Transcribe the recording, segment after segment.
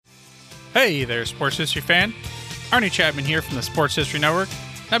Hey there, Sports History fan. Arnie Chapman here from the Sports History Network.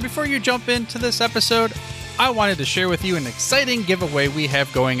 Now, before you jump into this episode, I wanted to share with you an exciting giveaway we have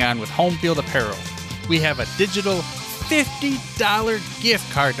going on with Home Field Apparel. We have a digital $50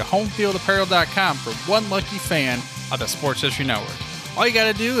 gift card to homefieldapparel.com for one lucky fan of the Sports History Network. All you got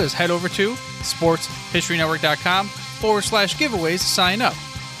to do is head over to sportshistorynetwork.com/giveaways to sign up.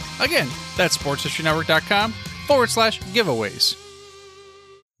 Again, that's sportshistorynetwork.com/giveaways.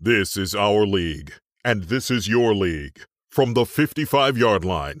 This is our league, and this is your league. From the 55-yard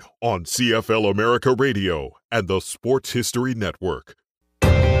line on CFL America Radio and the Sports History Network.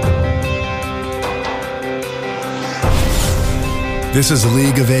 This is a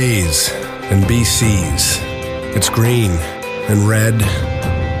league of A's and BCs. It's green and red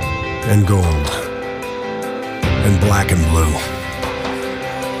and gold and black and blue.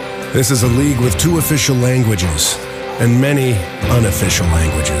 This is a league with 2 official languages and many unofficial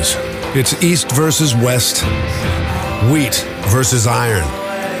languages. It's East versus West, wheat versus iron,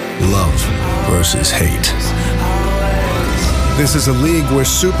 love versus hate. This is a league where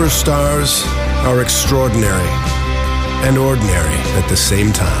superstars are extraordinary and ordinary at the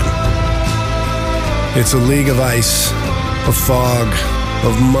same time. It's a league of ice, of fog,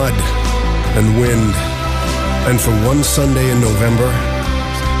 of mud and wind. And for one Sunday in November,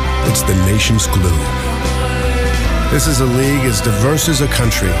 it's the nation's glue. This is a league as diverse as a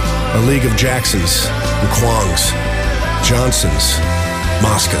country, a league of Jacksons and Kwongs, Johnsons,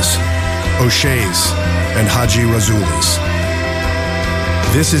 Moscas, O'Shea's, and Haji Razulis.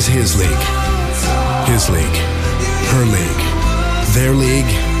 This is his league, her league, their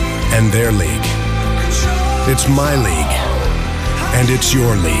league, and their league. It's my league, and it's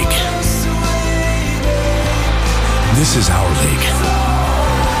your league. This is our league.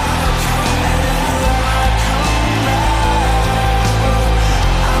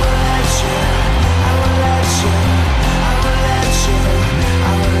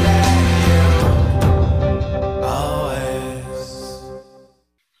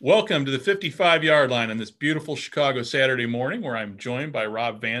 Welcome to the 55-yard line on this beautiful Chicago Saturday morning, where I'm joined by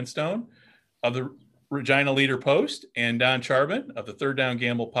Rob Vanstone of the Regina Leader-Post and Don Charbon of the Third Down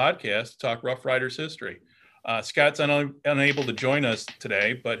Gamble podcast to talk Rough Riders history. Scott's unable to join us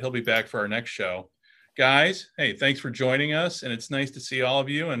today, but he'll be back for our next show. Guys, hey, thanks for joining us, and it's nice to see all of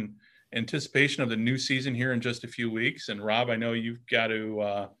you in anticipation of the new season here in just a few weeks. And Rob, I know you've got to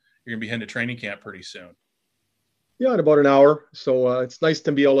you're going to be heading to training camp pretty soon. Yeah, in about an hour. So it's nice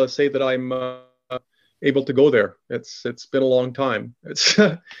to be able to say that I'm able to go there. It's been a long time. It's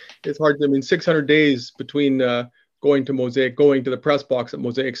hard. 600 days between going to the press box at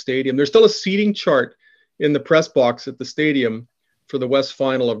Mosaic Stadium. There's still a seating chart in the press box at the stadium for the West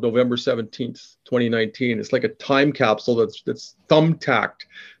Final of November 17th, 2019. It's like a time capsule that's thumbtacked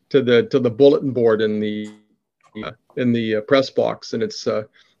to the bulletin board in the press box, and it's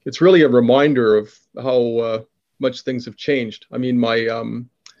really a reminder of how much things have changed. I mean, my,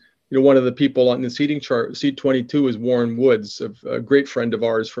 one of the people on the seating chart, seat 22, is Warren Woods, a great friend of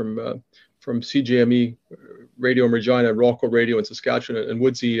ours from CJME Radio in Regina, Rolco Radio in Saskatchewan. And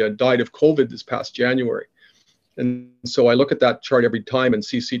Woodsy died of COVID this past January. And so I look at that chart every time and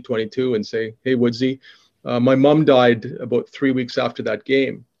see seat 22 and say, hey, Woodsy, my mom died about 3 weeks after that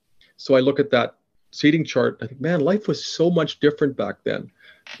game. So I look at that seating chart. I think, man, life was so much different back then.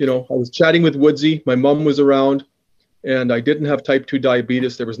 I was chatting with Woodsy. My mom was around. And I didn't have type 2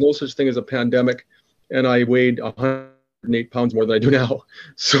 diabetes. There was no such thing as a pandemic. And I weighed 108 pounds more than I do now.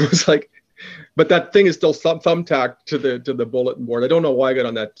 So it's like, but that thing is still thumbtacked to the bulletin board. I don't know why I got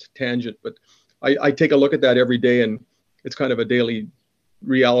on that tangent, but I take a look at that every day, and it's kind of a daily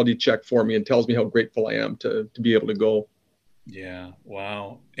reality check for me and tells me how grateful I am to be able to go. Yeah.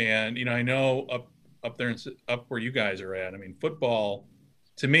 Wow. And, I know up there, up where you guys are at, football,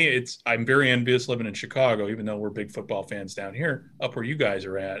 to me, I'm very envious living in Chicago, even though we're big football fans down here. Up where you guys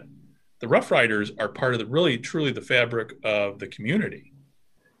are at, the Rough Riders are part of truly the fabric of the community.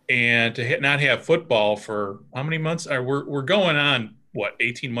 And to not have football for how many months? We're going on,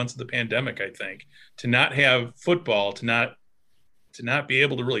 18 months of the pandemic, I think. To not have football, to not be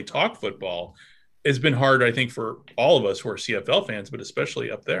able to really talk football has been hard, I think, for all of us who are CFL fans, but especially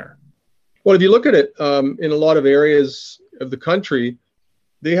up there. Well, if you look at it, in a lot of areas of the country,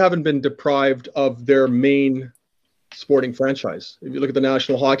 they haven't been deprived of their main sporting franchise. If you look at the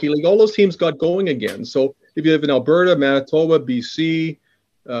National Hockey League, all those teams got going again. So if you live in Alberta, Manitoba, BC,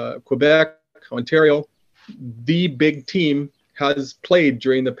 Quebec, Ontario, the big team has played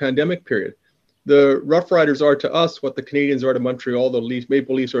during the pandemic period. the Rough Riders are to us what the Canadians are to Montreal, the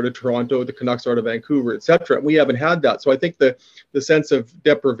Maple Leafs are to Toronto, the Canucks are to Vancouver, etc. We haven't had that. So I think the sense of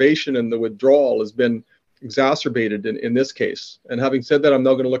deprivation and the withdrawal has been exacerbated in this case. And having said that, I'm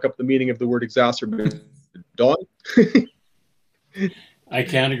now going to look up the meaning of the word exacerbated. Don? I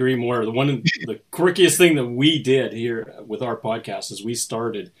can't agree more. The quirkiest thing that we did here with our podcast is we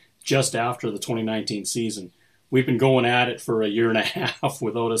started just after the 2019 season. We've been going at it for a year and a half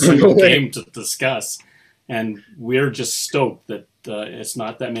without a single game to discuss. And we're just stoked that it's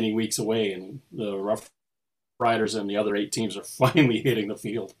not that many weeks away and the Rough Riders and the other 8 teams are finally hitting the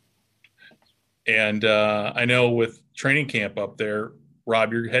field. And I know with training camp up there,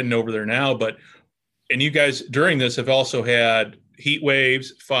 Rob, you're heading over there now, and you guys during this have also had heat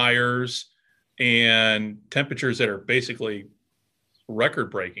waves, fires, and temperatures that are basically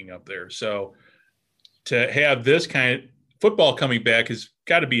record breaking up there. So to have this kind of football coming back has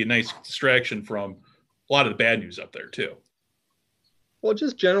got to be a nice distraction from a lot of the bad news up there too. Well,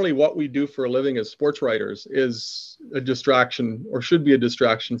 just generally what we do for a living as sports writers is a distraction, or should be a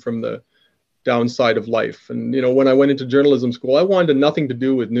distraction from the downside of life. And, when I went into journalism school, I wanted nothing to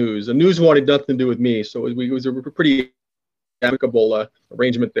do with news, and news wanted nothing to do with me. So it was a pretty amicable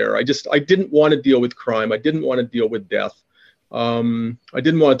arrangement there. I didn't want to deal with crime. I didn't want to deal with death. I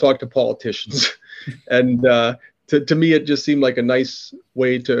didn't want to talk to politicians. And to me, it just seemed like a nice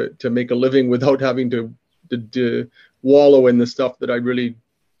way to make a living without having to wallow in the stuff that I really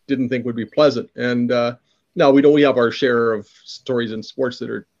didn't think would be pleasant. And now we have our share of stories in sports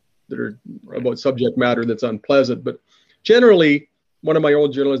that are about subject matter that's unpleasant. But generally, one of my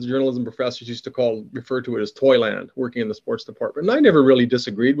old journalism professors used to refer to it as Toyland, working in the sports department. And I never really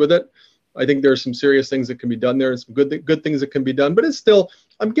disagreed with it. I think there are some serious things that can be done there and some good things that can be done. But it's still,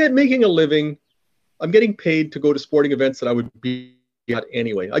 making a living. I'm getting paid to go to sporting events that I would be at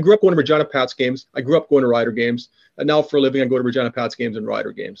anyway. I grew up going to Regina Pats games. I grew up going to Rider games. And now for a living, I go to Regina Pats games and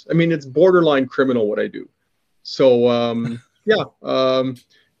Rider games. I mean, it's borderline criminal what I do. So,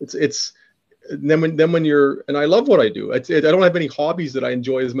 it's then when you're, and I love what I do. I don't have any hobbies that I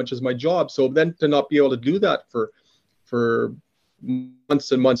enjoy as much as my job. So then to not be able to do that for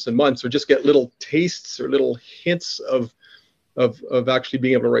months and months and months, or just get little tastes or little hints of actually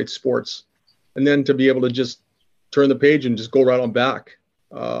being able to write sports, and then to be able to just turn the page and just go right on back.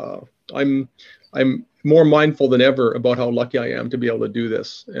 I'm more mindful than ever about how lucky I am to be able to do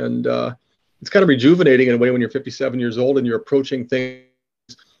this. And it's kind of rejuvenating in a way when you're 57 years old and you're approaching things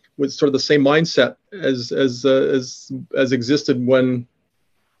with sort of the same mindset as existed when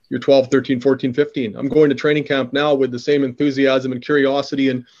you're 12, 13, 14, 15. I'm going to training camp now with the same enthusiasm and curiosity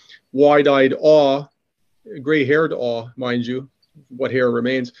and wide-eyed awe, gray-haired awe, mind you, what hair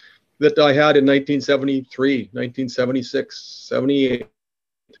remains, that I had in 1973, 1976, 78,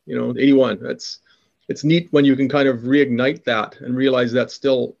 81. It's neat when you can kind of reignite that and realize that's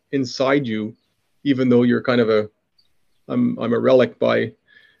still inside you, even though you're kind of I'm a relic by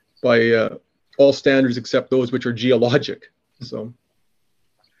all standards except those which are geologic. So.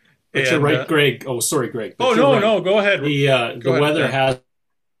 But you're right, Greg. Oh, sorry, Greg. But no, go ahead. The weather has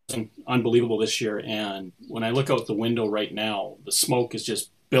been unbelievable this year, and when I look out the window right now, the smoke is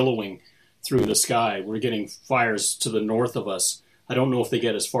just billowing through the sky. We're getting fires to the north of us. I don't know if they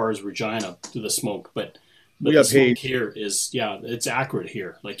get as far as Regina through the smoke, but the smoke here is, it's accurate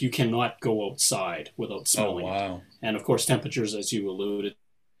here. Like, you cannot go outside without smelling. Oh, wow. And, of course, temperatures, as you alluded,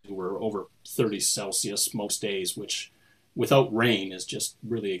 were over 30 Celsius most days, which without rain is just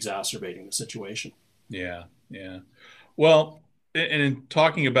really exacerbating the situation. Yeah. Well, and in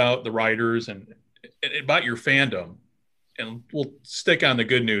talking about the writers and about your fandom, and we'll stick on the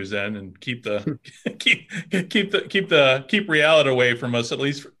good news then, and keep the keep reality away from us, at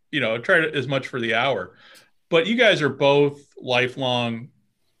least, try to, as much for the hour. But you guys are both lifelong.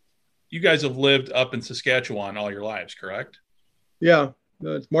 You guys have lived up in Saskatchewan all your lives, correct? Yeah.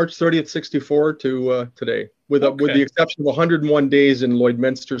 It's March 30th, 64 to today, with the exception of 101 days in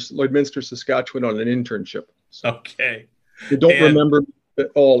Lloydminster, Saskatchewan on an internship. So okay. You don't remember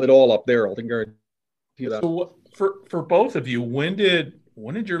it all up there, I'll guarantee you that. So for both of you, when did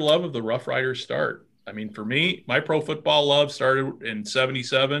your love of the Rough Riders start? I mean, for me, my pro football love started in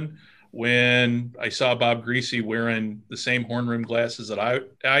 77 when I saw Bob Greasy wearing the same horn-rimmed glasses that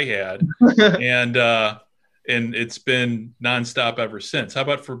I had. And it's been nonstop ever since. How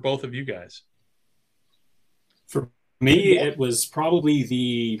about for both of you guys? For me, it was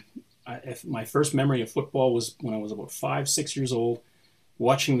probably my first memory of football was when I was about 5-6 years old,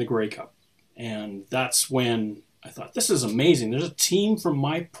 watching the Grey Cup. And that's when I thought, this is amazing. There's a team from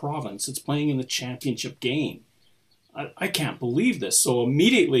my province that's playing in the championship game. I can't believe this. So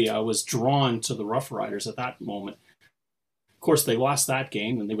immediately I was drawn to the Rough Riders at that moment. Of course, they lost that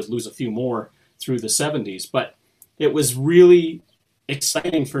game, and they would lose a few more through the 70s. But it was really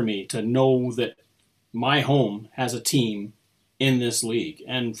exciting for me to know that my home has a team in this league.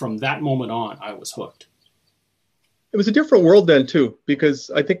 And from that moment on, I was hooked. It was a different world then too, because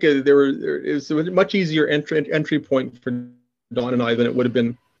I think it was a much easier entry point for Don and I than it would have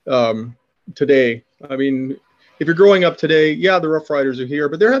been today. I mean, if you're growing up today, yeah, the Rough Riders are here,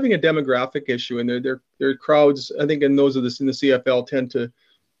 but they're having a demographic issue, and their crowds, I think, in those of this in the CFL tend to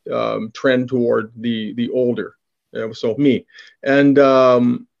trend toward the older. So me, and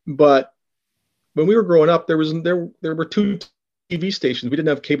but when we were growing up, there were two TV stations. We didn't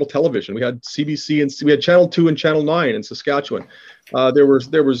have cable television. We had CBC and we had Channel 2 and Channel 9 in Saskatchewan. There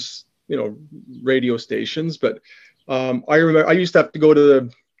was radio stations, but I remember I used to have to go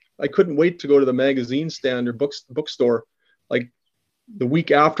I couldn't wait to go to the magazine stand or bookstore like the week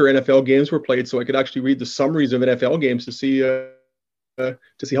after NFL games were played, so I could actually read the summaries of NFL games to see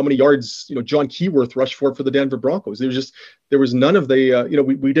how many yards John Keyworth rushed for the Denver Broncos. There was none of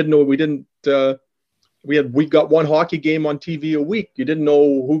the we got one hockey game on TV a week. You didn't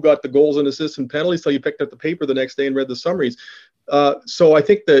know who got the goals and assists and penalties till you picked up the paper the next day and read the summaries. So I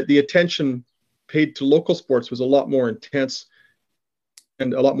think that the attention paid to local sports was a lot more intense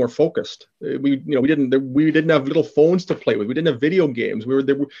and a lot more focused. We didn't have little phones to play with. We didn't have video games.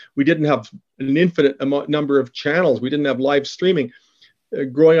 We didn't have an infinite number of channels. We didn't have live streaming.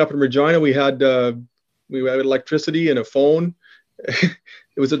 Growing up in Regina, we had electricity and a phone.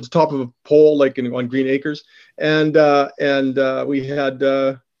 It was at the top of a pole, like on Green Acres, and we had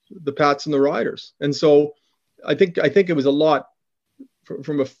the Pats and the Riders. And so, I think it was a lot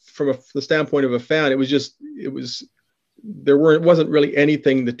from the standpoint of a fan. There wasn't really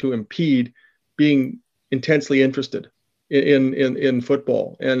anything to impede being intensely interested in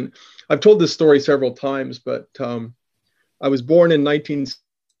football. And I've told this story several times, but I was born in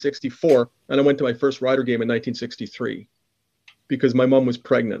 1964, and I went to my first Rider game in 1963. Because my mom was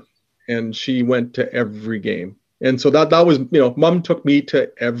pregnant and she went to every game. And so that was, mom took me to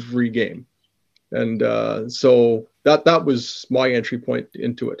every game. And so that was my entry point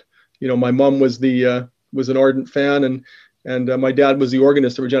into it. My mom was an ardent fan, and my dad was the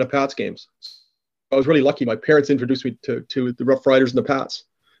organist at Regina Pats games. I was really lucky. My parents introduced me to the Rough Riders and the Pats.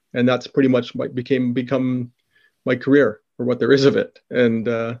 And that's pretty much become my career, or what there is of it. And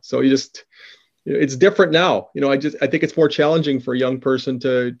so it's different now. I think it's more challenging for a young person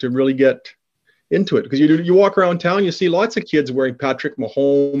to really get into it, because you walk around town, you see lots of kids wearing Patrick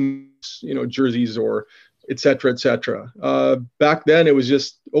Mahomes, jerseys, or et cetera, et cetera. Back then it was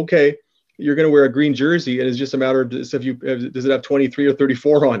just, okay, you're going to wear a green jersey, and it's just a matter of does it have 23 or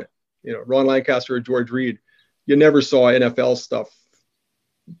 34 on it? Ron Lancaster or George Reed. You never saw NFL stuff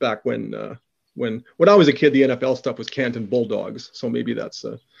back when I was a kid. The NFL stuff was Canton Bulldogs, so maybe that's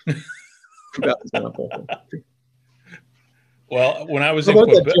that example. Well, when I was in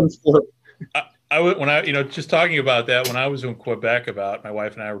Quebec, just talking about that, when I was in Quebec, my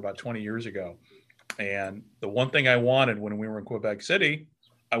wife and I were about 20 years ago, and the one thing I wanted when we were in Quebec City,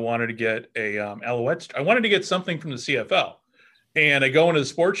 I wanted to get a Alouettes. I wanted to get something from the CFL, and I go into the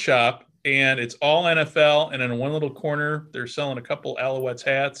sports shop, and it's all NFL, and in one little corner, they're selling a couple Alouettes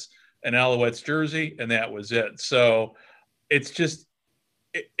hats, an Alouettes jersey, and that was it. So it's just.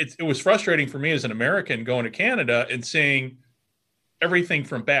 It was frustrating for me as an American going to Canada and seeing everything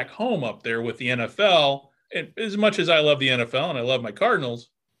from back home up there with the NFL. And as much as I love the NFL and I love my Cardinals,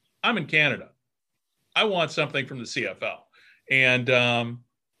 I'm in Canada. I want something from the CFL. And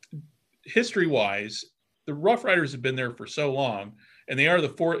history-wise, the Rough Riders have been there for so long, and they are the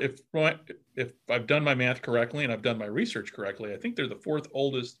fourth. If I've done my math correctly and I've done my research correctly, I think they're the fourth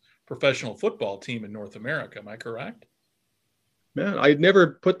oldest professional football team in North America. Am I correct? Man, I'd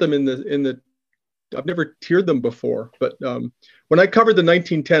never put them I've never tiered them before, but when I covered the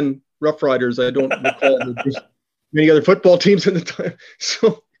 1910 Rough Riders, I don't recall many other football teams in the time.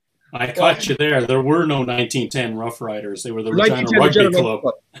 So I caught you there. There were no 1910 Rough Riders. They were the Regina Rugby Club.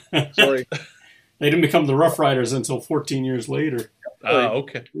 Sorry. They didn't become the Rough Riders until 14 years later.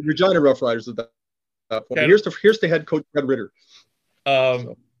 Okay. Regina Rough Riders at that point. Here's the head coach, Red Ritter.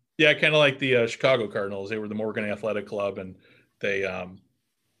 Yeah, kind of like the Chicago Cardinals. They were the Morgan Athletic Club, and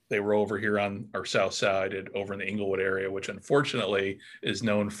they were over here on our south side over in the Inglewood area, which unfortunately is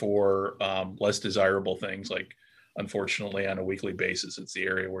known for less desirable things. Like, unfortunately, on a weekly basis, it's the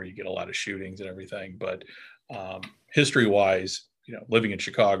area where you get a lot of shootings and everything. But history-wise, living in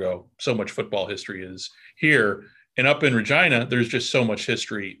Chicago, so much football history is here. And up in Regina, there's just so much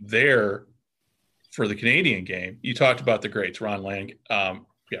history there for the Canadian game, you talked about the greats, Ron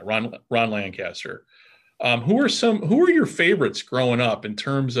Lancaster. Who are your favorites growing up in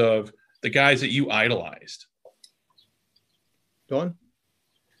terms of the guys that you idolized? Don?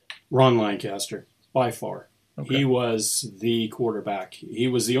 Ron Lancaster, by far. Okay. He was the quarterback. He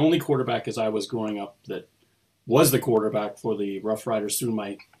was the only quarterback as I was growing up that was the quarterback for the Rough Riders through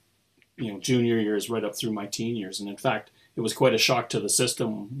my junior years right up through my teen years. And in fact, it was quite a shock to the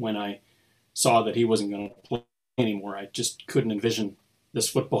system when I saw that he wasn't going to play anymore. I just couldn't envision this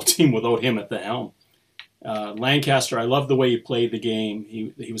football team without him at the helm. Lancaster, I loved the way he played the game.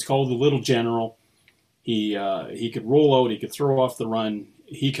 He was called the Little General. He could roll out. He could throw off the run.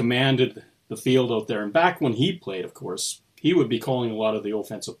 He commanded the field out there. And back when he played, of course, he would be calling a lot of the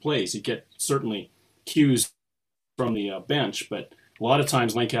offensive plays. He'd get certainly cues from the bench, but a lot of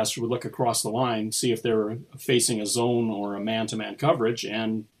times Lancaster would look across the line, see if they were facing a zone or a man-to-man coverage,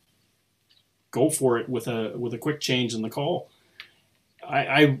 and go for it with a quick change in the call.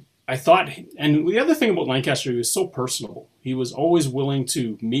 I thought, and the other thing about Lancaster, he was so personable. He was always willing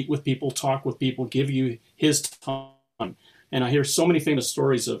to meet with people, talk with people, give you his time. And I hear so many famous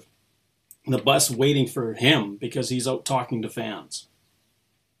stories of the bus waiting for him because he's out talking to fans.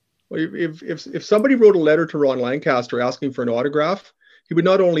 Well, if somebody wrote a letter to Ron Lancaster asking for an autograph, he would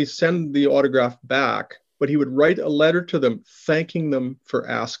not only send the autograph back, but he would write a letter to them thanking them for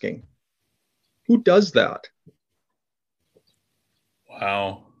asking. Who does that?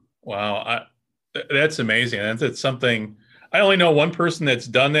 Wow. That's amazing. That's something. I only know one person that's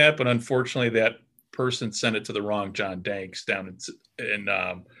done that, but unfortunately that person sent it to the wrong John Danks down in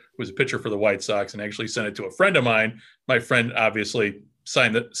who was a pitcher for the White Sox, and actually sent it to a friend of mine. My friend obviously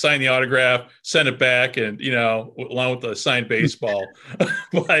signed the autograph, sent it back, and along with the signed baseball.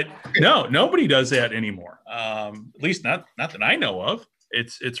 But no, nobody does that anymore. At least not that I know of.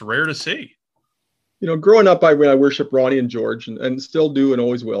 It's rare to see. Growing up, I worship Ronnie and George, and still do and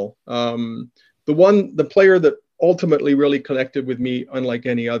always will. The player that ultimately really connected with me, unlike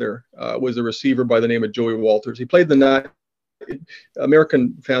any other, was a receiver by the name of Joey Walters. He played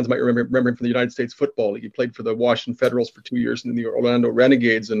American fans might remember him from the United States Football League. He played for the Washington Federals for 2 years and the Orlando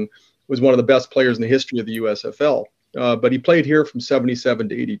Renegades, and was one of the best players in the history of the USFL. But he played here from 77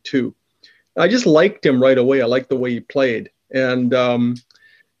 to 82. I just liked him right away. I liked the way he played. And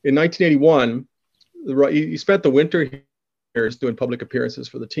in 1981, he spent the winter here doing public appearances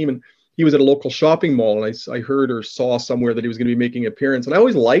for the team, and he was at a local shopping mall, and I heard or saw somewhere that he was going to be making an appearance, and I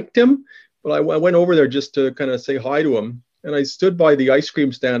always liked him, but I went over there just to kind of say hi to him, and I stood by the ice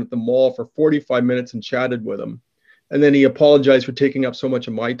cream stand at the mall for 45 minutes and chatted with him, and then he apologized for taking up so much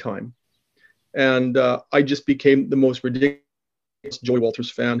of my time, and I just became the most ridiculous Joey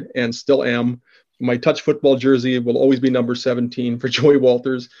Walters fan, and still am. My touch football jersey will always be number 17 for Joey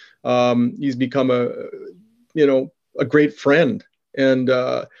Walters. He's become a great friend, and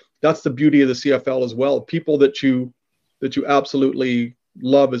that's the beauty of the CFL as well. People that you absolutely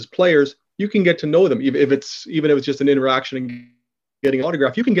love as players, you can get to know them. Even if it's just an interaction and getting an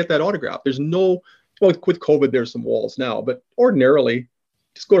autograph, you can get that autograph. There's no, well, with COVID, there's some walls now, but ordinarily,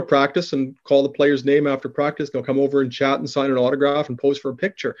 just go to practice and call the player's name after practice. They'll come over and chat and sign an autograph and pose for a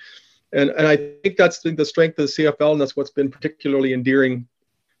picture. And I think that's the strength of the CFL, and that's what's been particularly endearing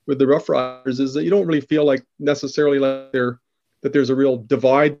with the Rough Riders, is that you don't really feel like necessarily that there's a real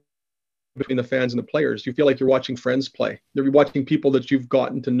divide between the fans and the players. You feel like you're watching friends play. You're watching people that you've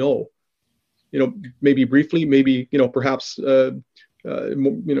gotten to know, maybe briefly, maybe, perhaps, to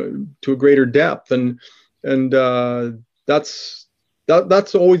a greater depth. And that's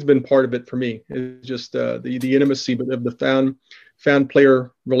always been part of it for me. It's just the intimacy of the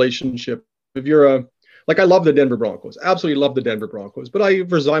fan-player relationship. If you're I love the Denver Broncos, absolutely love the Denver Broncos, but I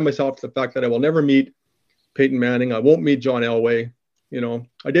resign myself to the fact that I will never meet Peyton Manning. I won't meet John Elway.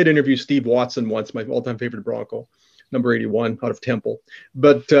 I did interview Steve Watson once, my all-time favorite Bronco, number 81 out of Temple.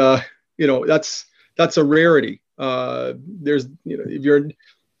 But, that's a rarity. There's, if you're an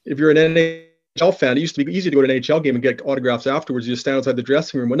NHL fan, it used to be easy to go to an NHL game and get autographs afterwards. You just stand outside the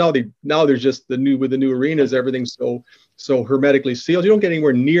dressing room. Well, now there's just with the new arenas, everything's so hermetically sealed. You don't get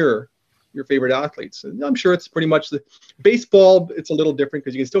anywhere near your favorite athletes. And I'm sure it's pretty much the baseball. It's a little different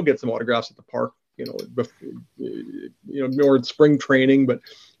because you can still get some autographs at the park, or spring training. But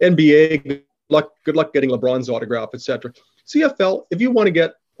NBA, good luck getting LeBron's autograph, etc. CFL, if you want to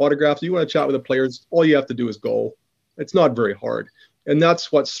get autographs, you want to chat with the players, all you have to do is go. It's not very hard. And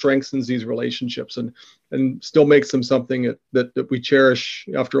that's what strengthens these relationships and still makes them something that we cherish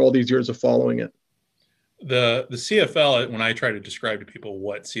after all these years of following it. The CFL, when I try to describe to people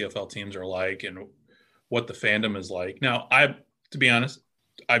what CFL teams are like and what the fandom is like. Now, to be honest,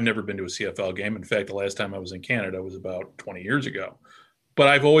 I've never been to a CFL game. In fact, the last time I was in Canada was about 20 years ago. But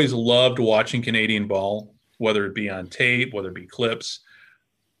I've always loved watching Canadian ball, whether it be on tape, whether it be clips.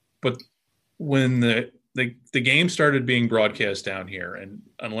 But when the game started being broadcast down here, and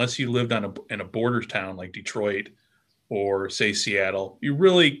unless you lived in a border town like Detroit or say Seattle, you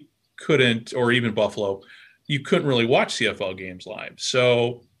really couldn't, or even Buffalo, you couldn't really watch CFL games live.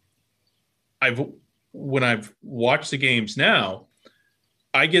 So when I've watched the games now,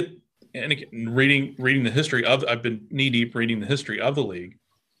 I get, and again, reading the history of, I've been knee deep reading the history of the league.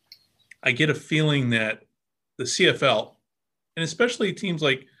 I get a feeling that the CFL, and especially teams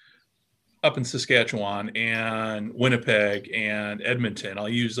like up in Saskatchewan and Winnipeg and Edmonton, I'll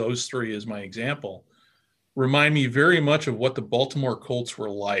use those three as my example, remind me very much of what the Baltimore Colts were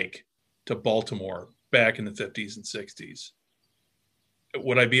like to Baltimore back in the 50s and 60s.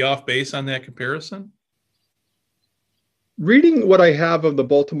 Would I be off base on that comparison? Reading what I have of the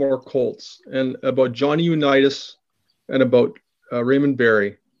Baltimore Colts and about Johnny Unitas and about Raymond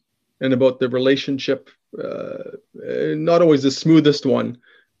Berry and about the relationship, not always the smoothest one.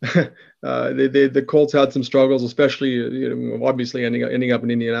 The Colts had some struggles, especially obviously ending up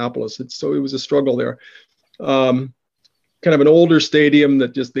in Indianapolis. It was a struggle there. Kind of an older stadium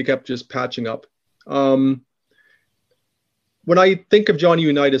that they kept patching up. When I think of Johnny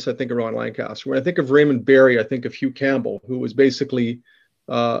Unitas, I think of Ron Lancaster. When I think of Raymond Berry, I think of Hugh Campbell, who was basically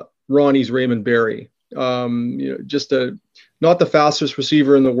Ronnie's Raymond Berry. Just not the fastest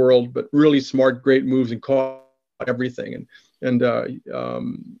receiver in the world, but really smart, great moves and caught everything. And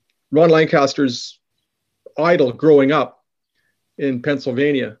Ron Lancaster's idol growing up in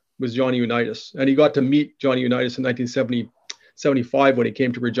Pennsylvania was Johnny Unitas. And he got to meet Johnny Unitas in 1975 when he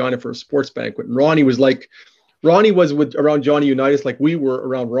came to Regina for a sports banquet. And Ronnie was around Johnny Unitas like we were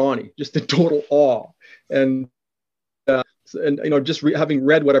around Ronnie, just in total awe. And having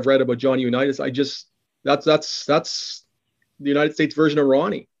read what I've read about Johnny Unitas, that's the United States version of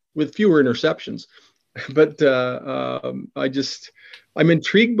Ronnie with fewer interceptions. But I'm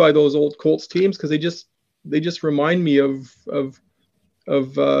intrigued by those old Colts teams because they just remind me of the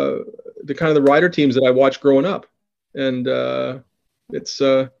kind of the Rider teams that I watched growing up. And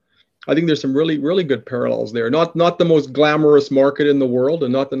I think there's some really, really good parallels there. Not the most glamorous market in the world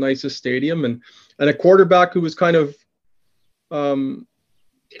and not the nicest stadium, and a quarterback who was kind of and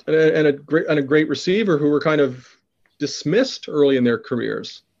a great receiver who were kind of dismissed early in their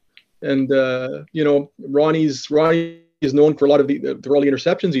careers. And Ronnie is known for a lot of the early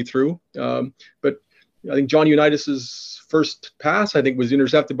interceptions he threw. But I think Johnny Unitas's first pass, I think, was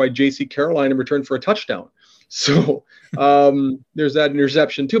intercepted by J.C. Caroline in return for a touchdown. So there's that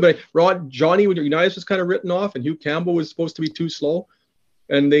interception too. But Johnny Unitas was kind of written off, and Hugh Campbell was supposed to be too slow,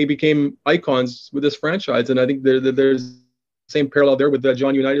 and they became icons with this franchise. And I think there's the same parallel there with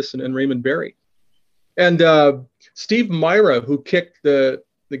Johnny Unitas and Raymond Berry. And Steve Myra, who kicked the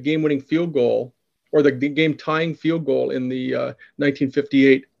game-winning field goal or the game-tying field goal in the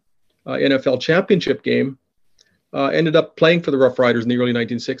 1958 NFL championship game, ended up playing for the Rough Riders in the early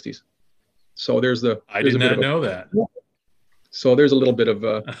 1960s. So I did not know that. So there's a little bit of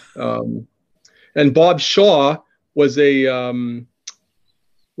and Bob Shaw was a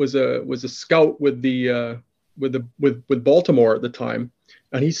scout with Baltimore at the time,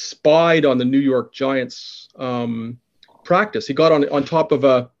 and he spied on the New York Giants practice. He got on top of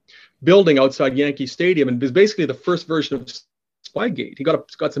a building outside Yankee Stadium, and it was basically the first version of Spygate. He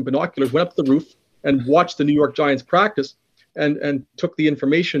got some binoculars, went up to the roof, and watched the New York Giants practice, and took the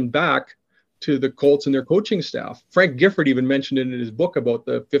information back to the Colts and their coaching staff. Frank Gifford even mentioned it in his book about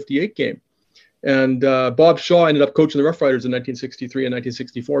the 58 game. And Bob Shaw ended up coaching the Rough Riders in 1963 and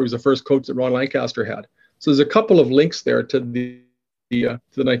 1964. He was the first coach that Ron Lancaster had. So there's a couple of links there to the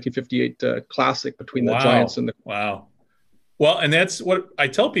 1958 classic between the Giants and the... Wow. Well, and that's what I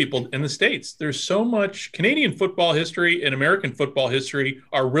tell people in the States. There's so much Canadian football history and American football history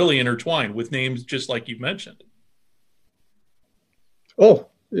are really intertwined with names just like you've mentioned. Oh,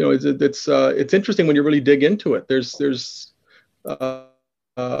 it's interesting when you really dig into it. There's Bill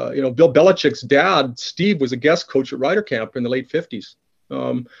Belichick's dad, Steve, was a guest coach at Ryder Camp in the late 50s.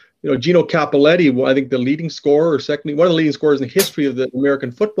 Gino Cappelletti, I think the leading scorer, one of the leading scorers in the history of the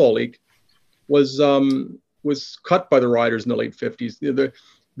American Football League, was cut by the Riders in the late 50s.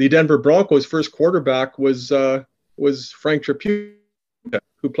 The Denver Broncos' first quarterback was Frank Tripucka,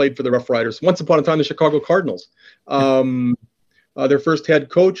 who played for the Rough Riders. Once upon a time, the Chicago Cardinals. Their first head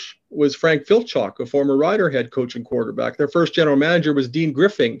coach was Frank Filchok, a former Rider head coach and quarterback. Their first general manager was Dean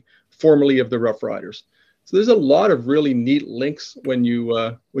Griffing, formerly of the Rough Riders. So there's a lot of really neat links when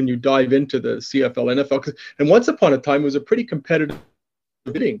you dive into the CFL, NFL. And once upon a time, it was a pretty competitive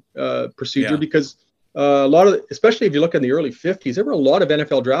bidding procedure Yeah. because a lot of, especially if you look in the early 50s, there were a lot of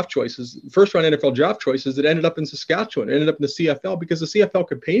NFL draft choices, first round NFL draft choices that ended up in Saskatchewan, ended up in the CFL because the CFL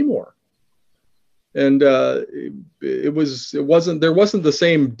could pay more. And there wasn't the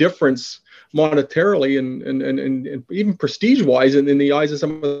same difference monetarily and even prestige wise in the eyes of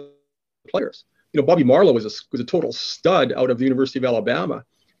some of the players. Bobby Marlowe was a total stud out of the University of Alabama,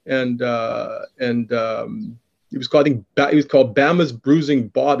 and he was called Bama's Bruising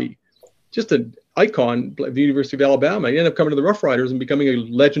Bobby, just an icon of the University of Alabama. He ended up coming to the Rough Riders and becoming a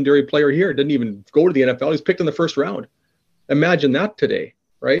legendary player here. Didn't even go to the NFL. He was picked in the first round. Imagine that today,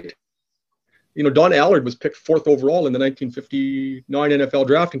 right? Don Allard was picked 4th overall in the 1959 NFL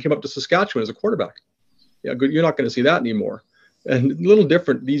draft and came up to Saskatchewan as a quarterback. Yeah, good. You're not going to see that anymore. And a little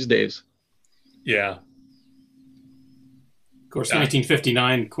different these days. Yeah. Of course,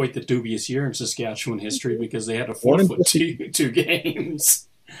 1959, quite the dubious year in Saskatchewan history because they had to forfeit two games.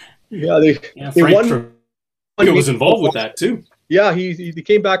 Yeah, they Frank was involved with that too. Yeah, he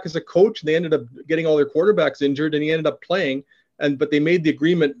came back as a coach. And they ended up getting all their quarterbacks injured, and he ended up playing. But they made the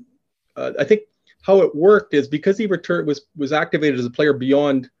agreement. I think how it worked is because he was activated as a player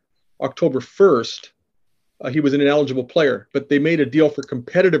beyond October 1st. He was an ineligible player, but they made a deal for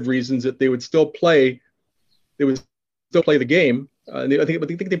competitive reasons that they would still play. They would still play the game. I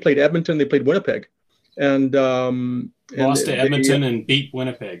think they played Edmonton. They played Winnipeg, and lost to Edmonton and beat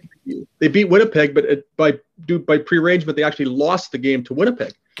Winnipeg. They beat Winnipeg, but by prearrangement, they actually lost the game to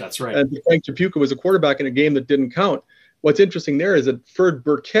Winnipeg. That's right. And Frank Chapuka was a quarterback in a game that didn't count. What's interesting there is that Ferd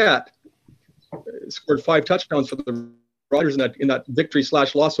Burkett scored 5 touchdowns for the Riders in that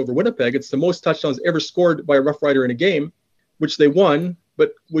victory/loss over Winnipeg. It's the most touchdowns ever scored by a Rough Rider in a game, which they won,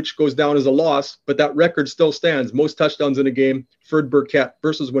 but which goes down as a loss. But that record still stands. Most touchdowns in a game, Ferd Burkett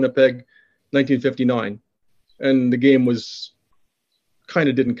versus Winnipeg, 1959. And the game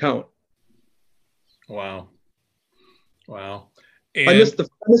didn't count. Wow. And I miss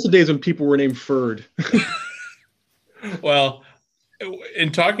the days when people were named Ferd. Well,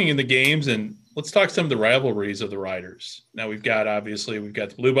 in talking in the games, and let's talk some of the rivalries of the Riders. Now we've got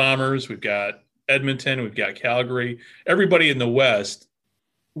the Blue Bombers, we've got Edmonton, we've got Calgary. Everybody in the West,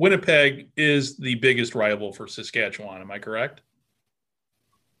 Winnipeg is the biggest rival for Saskatchewan. Am I correct?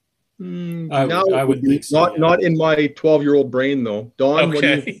 I would think so. Not in my 12-year-old brain though. Don,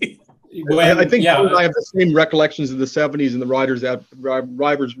 okay. I think I have the same recollections of the 70s and the Riders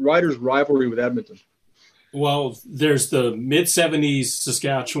rivalry with Edmonton. Well, there's the mid-70s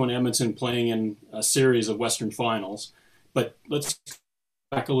Saskatchewan, Edmonton playing in a series of Western finals. But let's go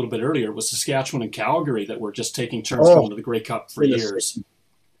back a little bit earlier. It was Saskatchewan and Calgary that were just taking turns going to the Grey Cup for years.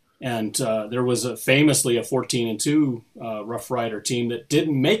 And there was famously a 14-2 Rough Rider team that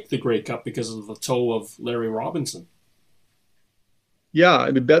didn't make the Grey Cup because of the toe of Larry Robinson. Yeah,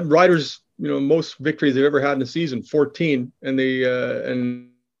 I mean, Riders, most victories they've ever had in a season, 14, and they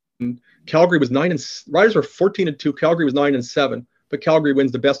and Calgary was 9 and Riders were 14-2. Calgary was 9-7, but Calgary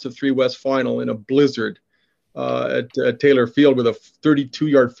wins the best of 3 West final in a blizzard at Taylor Field with a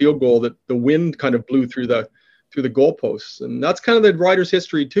 32-yard field goal that the wind kind of blew through the goalposts, and that's kind of the Riders'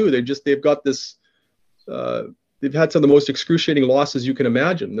 history too. They've got this. They've had some of the most excruciating losses you can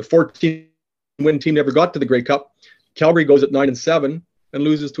imagine. The 14-win team never got to the Grey Cup. Calgary goes at 9-7 and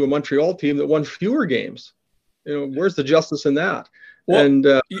loses to a Montreal team that won fewer games. Where's the justice in that? Well,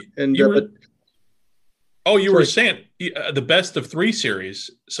 you were sorry. saying the best of 3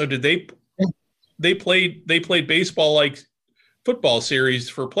 series. So did they played baseball like football series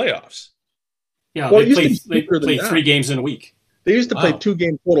for playoffs? Yeah, Well, they played 3 games in a week. They used to play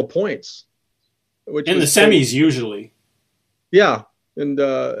 2-game total points, which in the semis usually. Yeah,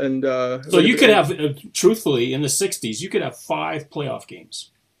 so you could have, truthfully, in the 60s, you could have 5 playoff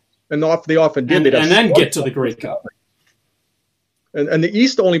games, and they often did, and then get to the Grey Cup. And the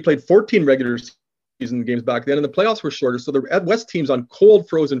East only played 14 regular season games back then, and the playoffs were shorter. So the West teams on cold,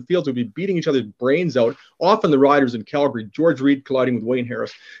 frozen fields would be beating each other's brains out. Often the Riders in Calgary, George Reed colliding with Wayne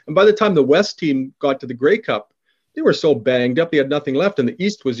Harris. And by the time the West team got to the Grey Cup, they were so banged up, they had nothing left, and the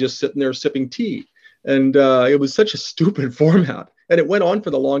East was just sitting there sipping tea. And it was such a stupid format, and it went on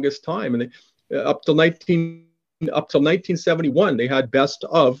for the longest time. And up till 1971, they had best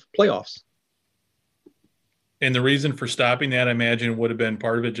of playoffs. And the reason for stopping that, I imagine, would have been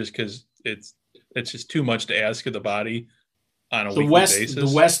part of it just because it's just too much to ask of the body on a weekly basis. The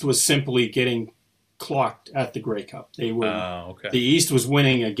West was simply getting clocked at the Grey Cup. They were The East was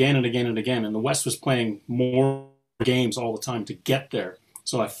winning again and again and again, and the West was playing more games all the time to get there.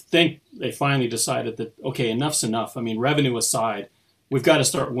 So I think they finally decided that, okay, enough's enough. I mean, revenue aside, we've got to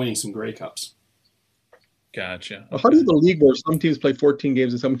start winning some Grey Cups. Gotcha. How do the league where some teams play 14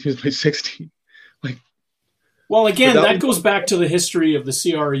 games and some teams play 16? Well, again, that goes back to the history of the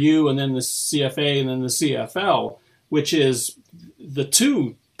CRU and then the CFA and then the CFL, which is the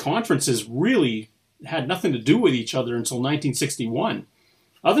two conferences really had nothing to do with each other until 1961.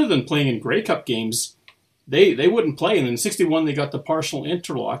 Other than playing in Grey Cup games, they wouldn't play. And in 61, they got the partial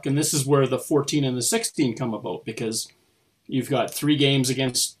interlock, and this is where the 14 and the 16 come about, because you've got 3 games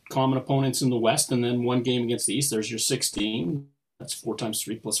against common opponents in the West and then 1 game against the East. There's your 16. That's 4 times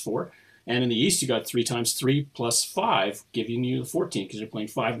 3 plus 4. And in the East, you got 3 times 3 plus 5, giving you the 14, because you're playing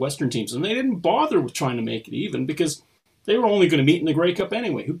 5 Western teams. And they didn't bother with trying to make it even, because they were only going to meet in the Grey Cup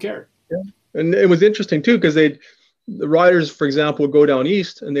anyway. Who cared? Yeah. And it was interesting, too, because the Riders, for example, would go down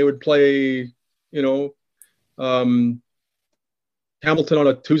East and they would play, Hamilton on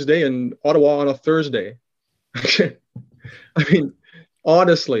a Tuesday and Ottawa on a Thursday. I mean,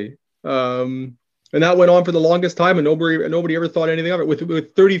 honestly, and that went on for the longest time, and nobody ever thought anything of it.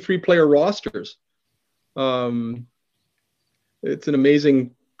 With 33 player rosters, it's an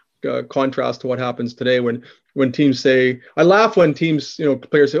amazing contrast to what happens today when teams say. I laugh when teams,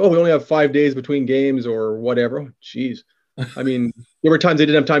 players say, "Oh, we only have 5 days between games," or whatever. Oh, geez. I mean, there were times they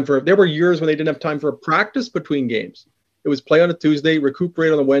didn't have time there were years when they didn't have time for a practice between games. It was play on a Tuesday,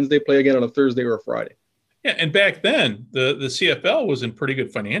 recuperate on a Wednesday, play again on a Thursday or a Friday. Yeah, and back then, the CFL was in pretty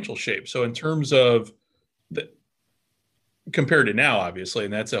good financial shape. So in terms of compared to now, obviously,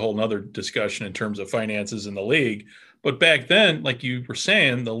 and that's a whole nother discussion in terms of finances in the league. But back then, like you were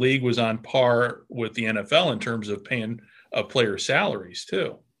saying, the league was on par with the NFL in terms of paying player salaries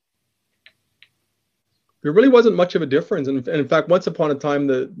too. There really wasn't much of a difference. And in fact, once upon a time,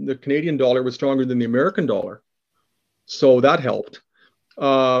 the Canadian dollar was stronger than the American dollar. So that helped.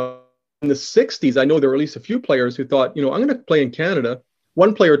 In the 60s, I know there were at least a few players who thought, I'm going to play in Canada.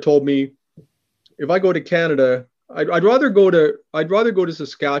 One player told me, if I go to Canada, I'd rather go to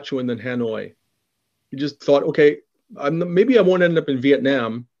Saskatchewan than Hanoi. He just thought, okay, maybe I won't end up in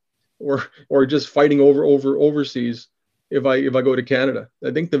Vietnam or just fighting overseas if I go to Canada. I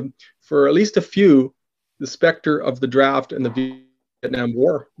think for at least a few, the specter of the draft and the Vietnam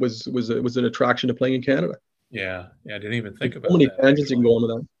War was an attraction to playing in Canada. Yeah, I didn't even think about so many that. Tangents you can go on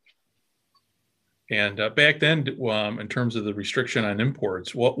with that. And back then, in terms of the restriction on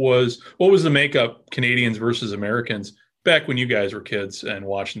imports, what was the makeup Canadians versus Americans back when you guys were kids and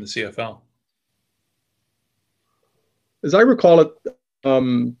watching the CFL? As I recall it,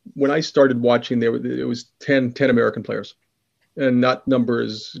 when I started watching, it was 10 American players, and that number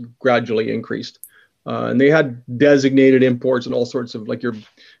is gradually increased. And they had designated imports and all sorts of things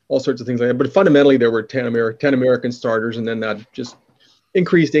like that. But fundamentally, there were 10 American starters, and then that just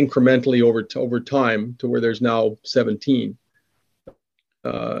increased incrementally over time to where there's now 17.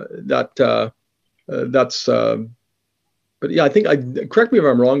 But yeah, I think correct me if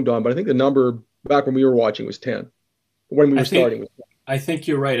I'm wrong, Don, but I think the number back when we were watching was 10. When we were starting. I think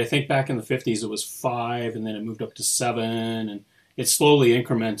you're right. I think back in the 50s it was 5, and then it moved up to 7, and it slowly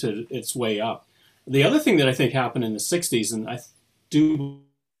incremented its way up. The other thing that I think happened in the 60s, and the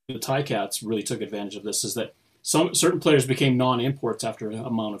Ticats really took advantage of this, is that certain players became non-imports after an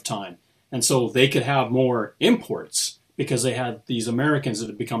amount of time. And so they could have more imports because they had these Americans that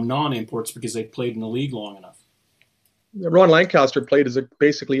had become non-imports because they played in the league long enough. Ron Lancaster played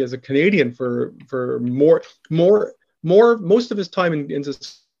basically as a Canadian for most of his time in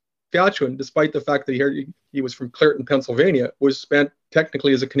Saskatchewan, despite the fact that he was from Clareton, Pennsylvania, was spent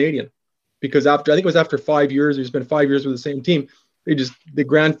technically as a Canadian. Because I think it was after 5 years, he spent 5 years with the same team. They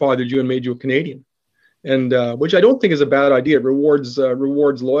grandfathered you and made you a Canadian. And which I don't think is a bad idea. It rewards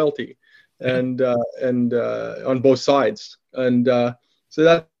loyalty, and on both sides, and so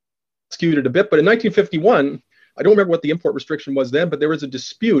that skewed it a bit. But in 1951, I don't remember what the import restriction was then, but there was a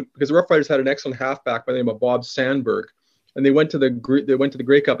dispute because the Rough Riders had an excellent halfback by the name of Bob Sandberg, and they went to the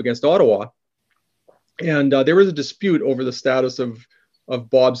Grey Cup against Ottawa, and there was a dispute over the status of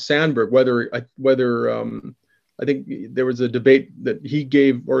Bob Sandberg, whether I think there was a debate that he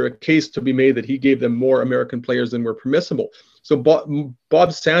gave, or a case to be made that he gave them more American players than were permissible. So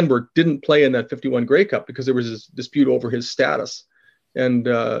Bob Sandberg didn't play in that 51 Grey Cup because there was this dispute over his status. And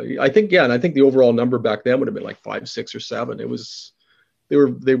I think the overall number back then would have been like 5, 6, or 7. They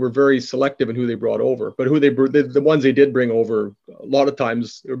were very selective in who they brought over, but the ones they did bring over, a lot of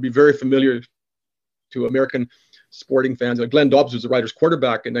times it would be very familiar to American sporting fans. Like Glenn Dobbs was the Riders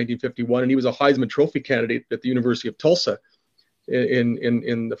quarterback in 1951, and he was a Heisman Trophy candidate at the University of Tulsa in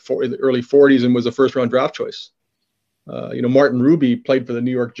the early 40s and was a first-round draft choice. Martin Ruby played for the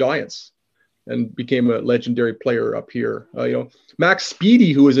New York Giants and became a legendary player up here. Max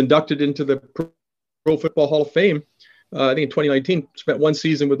Speedy, who was inducted into the Pro Football Hall of Fame, I think in 2019, spent one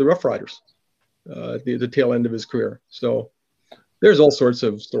season with the Rough Riders, the tail end of his career. So there's all sorts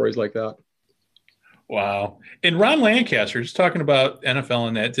of stories like that. Wow. And Ron Lancaster, just talking about NFL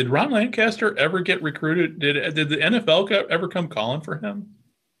and that, did Ron Lancaster ever get recruited? Did the NFL ever come calling for him?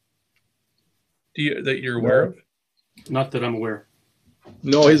 That you're aware of? Not that I'm aware.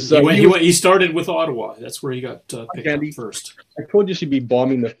 No, he started with Ottawa. That's where he got picked up first. I told you she'd be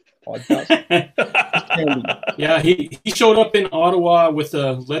bombing the podcast. Yeah, he showed up in Ottawa with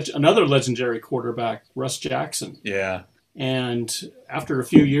another legendary quarterback, Russ Jackson. Yeah. And after a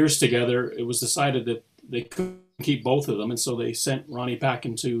few years together, it was decided that they couldn't keep both of them, and so they sent Ronnie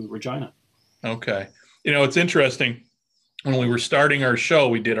Packin to Regina. Okay. It's interesting. When we were starting our show,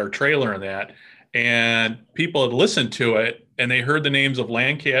 we did our trailer on that, and people had listened to it, and they heard the names of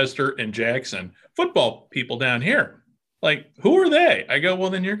Lancaster and Jackson, football people down here. Like, who are they? I go, well,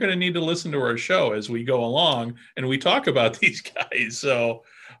 then you're going to need to listen to our show as we go along, and we talk about these guys. So,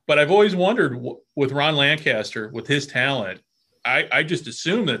 but I've always wondered with Ron Lancaster, with his talent, I just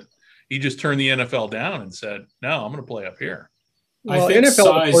assumed that he just turned the NFL down and said, no, I'm going to play up here. Well, I think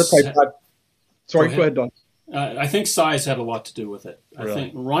NFL Sorry, go ahead, Don. I think size had a lot to do with it. Really? I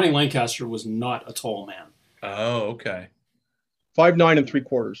think Ronnie Lancaster was not a tall man. Oh, okay. 5'9"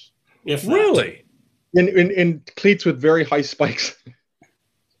 ¾ If that. Really? In cleats with very high spikes.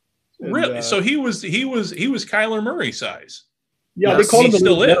 And, really? So he was Kyler Murray size. Yeah, Yes, they called him he the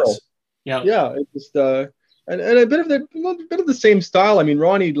still little is. barrel. Yeah. Yeah, it just and a bit of the same style. I mean,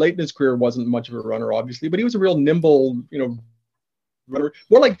 Ronnie late in his career wasn't much of a runner, obviously, but he was a real nimble, runner.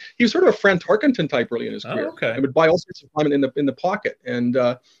 More like he was sort of a Fran Tarkenton type early in his career. Oh, okay. And would buy all sorts of time in the pocket. And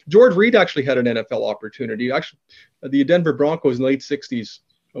George Reed actually had an NFL opportunity. Actually, the Denver Broncos in the late '60s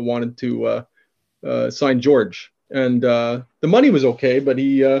wanted to sign George, and the money was okay, but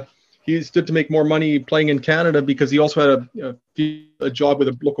he stood to make more money playing in Canada because he also had a job with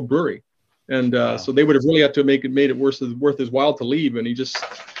a local brewery. And so they would have really had to made it worth his while to leave. And he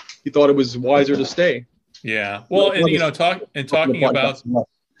thought it was wiser to stay. Yeah. Well, and talking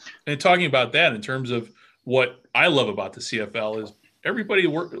about that in terms of what I love about the CFL is everybody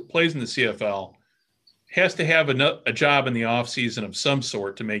who plays in the CFL has to have a job in the off season of some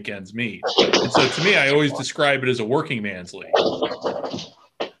sort to make ends meet. And so to me, I always describe it as a working man's league.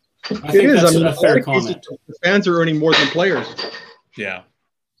 I think that's a fair comment. The fans are earning more than players. Yeah.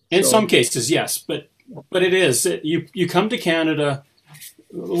 In some cases, yes, but it is. You come to Canada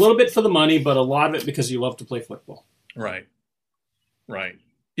a little bit for the money, but a lot of it because you love to play football. Right.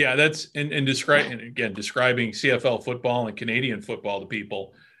 Yeah, that's describing CFL football and Canadian football to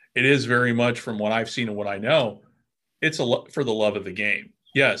people. It is very much, from what I've seen and what I know, it's for the love of the game.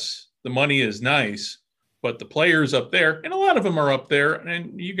 Yes, the money is nice, but the players up there, and a lot of them are up there,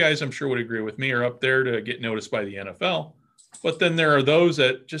 and you guys I'm sure would agree with me, are up there to get noticed by the NFL. But then there are those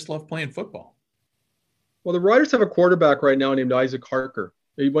that just love playing football. Well, the Riders have a quarterback right now named Isaac Harker.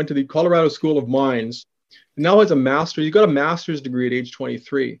 He went to the Colorado School of Mines and now has a master's. He got a master's degree at age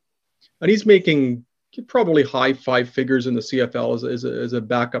 23. And he's making probably high five figures in the CFL as a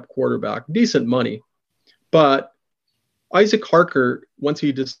backup quarterback. Decent money. But Isaac Harker, when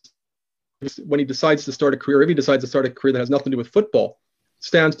he decides to start a career, if he decides to start a career that has nothing to do with football,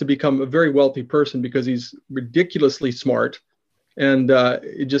 stands to become a very wealthy person because he's ridiculously smart. And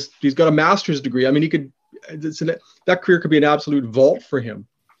he's got a master's degree. I mean, that career could be an absolute vault for him.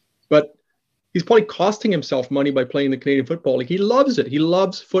 But he's probably costing himself money by playing the Canadian Football League. He loves it. He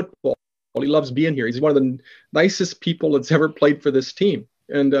loves football. He loves being here. He's one of the nicest people that's ever played for this team.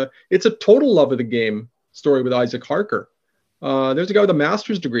 And it's a total love of the game story with Isaac Harker. There's a guy with a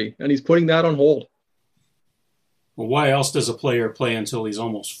master's degree, and he's putting that on hold. Well, why else does a player play until he's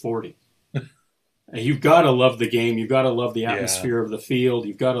almost 40? You've got to love the game. You've got to love the atmosphere of the field.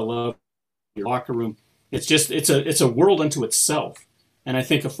 You've got to love your locker room. It's a world unto itself. And I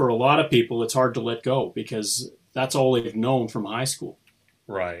think for a lot of people, it's hard to let go because that's all they've known from high school.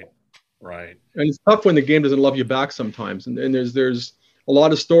 Right. And it's tough when the game doesn't love you back sometimes. And there's a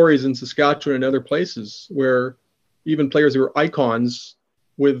lot of stories in Saskatchewan and other places where even players who are icons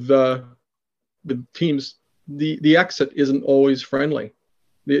with teams, the exit isn't always friendly.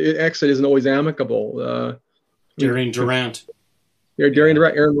 The exit isn't always amicable. Darian Durant. Yeah, Darian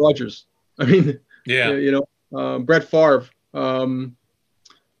Durant, Aaron Rodgers. I mean, Brett Favre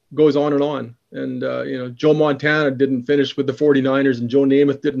goes on and on. And, Joe Montana didn't finish with the 49ers and Joe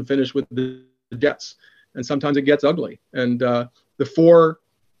Namath didn't finish with the Jets. And sometimes it gets ugly. And the four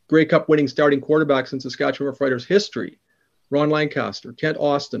Grey Cup winning starting quarterbacks in Saskatchewan Roughriders history, Ron Lancaster, Kent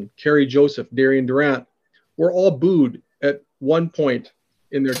Austin, Kerry Joseph, Darian Durant, were all booed at one point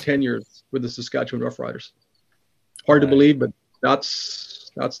in their tenures with the Saskatchewan Roughriders. Hard to believe, but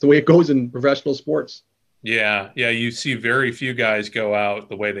that's the way it goes in professional sports. Yeah, you see very few guys go out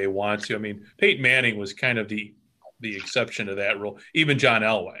the way they want to. I mean, Peyton Manning was kind of the exception to that rule. Even John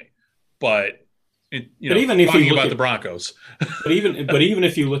Elway, but even if you look about the Broncos, but even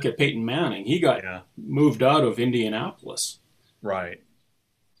if you look at Peyton Manning, he got moved out of Indianapolis. Right.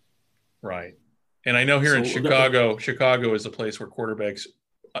 And I know here in Chicago is a place where quarterbacks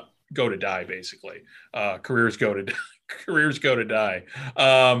go to die. Basically, careers go to die.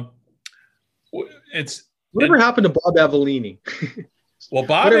 Whatever happened to Bob Avellini? Well,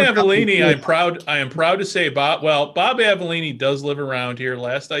 Bob Avellini, I am proud to say, Bob Avellini does live around here.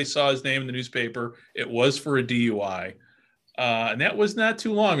 Last I saw his name in the newspaper, it was for a DUI. And that was not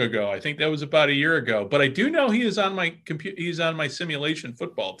too long ago. I think that was about a year ago. But I do know he is on my he's on my simulation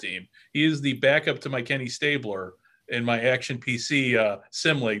football team. He is the backup to my Kenny Stabler in my Action PC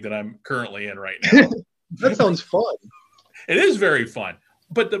sim league that I'm currently in right now. That sounds fun. It is very fun.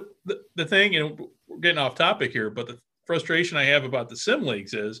 But the thing, we're getting off topic here, but the frustration I have about the sim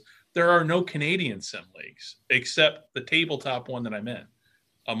leagues is there are no Canadian sim leagues except the tabletop one that I'm in,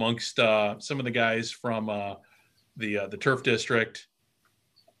 amongst some of the guys from the Turf District,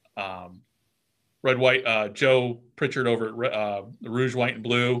 Red White, Joe Pritchard over at the Rouge White and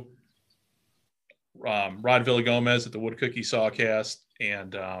Blue, Rod Villagomez at the Wood Cookie Sawcast,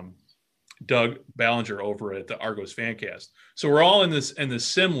 and Doug Ballinger over at the Argos Fancast. So we're all in this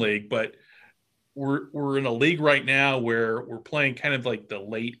sim league, but we're in a league right now where we're playing kind of like the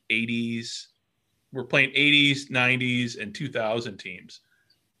late 80s. We're playing 80s, 90s, and 2000 teams.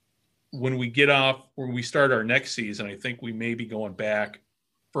 When we start our next season, I think we may be going back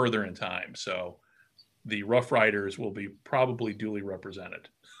further in time. So the Rough Riders will be probably duly represented.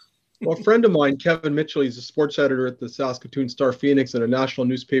 Well, a friend of mine, Kevin Mitchell, he's a sports editor at the Saskatoon Star Phoenix and a National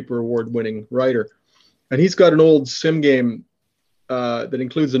Newspaper Award-winning writer. And he's got an old sim game that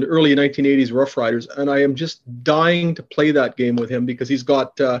includes an early 1980s Rough Riders, and I am just dying to play that game with him because he's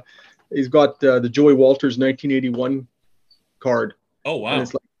got the Joey Walters 1981 card. Oh wow! And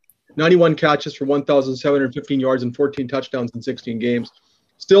it's like 91 catches for 1,715 yards and 14 touchdowns in 16 games.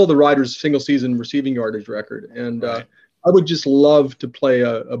 Still the Riders' single-season receiving yardage record, and I would just love to play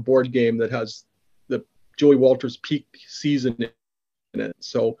a board game that has the Joey Walters peak season in it.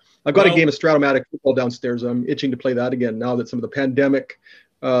 So I've got a game of Stratomatic football downstairs. I'm itching to play that again now that some of the pandemic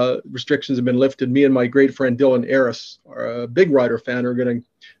restrictions have been lifted. Me and my great friend Dylan Aris, a big Rider fan, are going to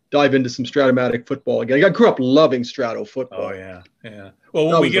dive into some Stratomatic football again. I grew up loving Strato football. Oh yeah. Well,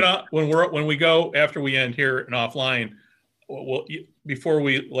 when we go after we end here and offline, before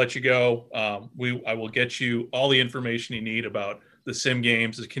we let you go, I will get you all the information you need about the sim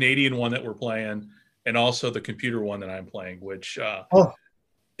games, the Canadian one that we're playing, and also the computer one that I'm playing, which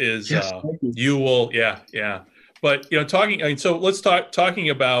is you will, yeah. But so let's talking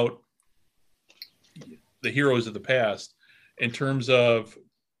about the heroes of the past in terms of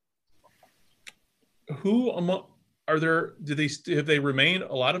who are there? Have they remained?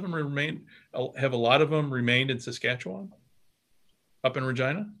 A lot of them remain. Have a lot of them remained in Saskatchewan, up in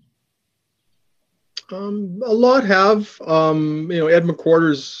Regina? A lot have. Ed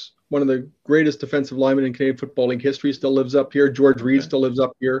McWhorter's one of the greatest defensive linemen in Canadian Football League history, still lives up here. George Reed still lives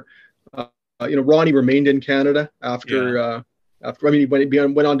up here. Ronnie remained in Canada after. He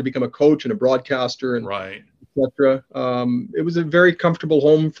went on to become a coach and a broadcaster and etc. It was a very comfortable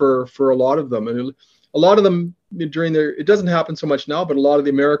home for a lot of them, and a lot of them it doesn't happen so much now, but a lot of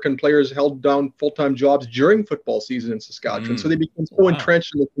the American players held down full-time jobs during football season in Saskatchewan, so they became so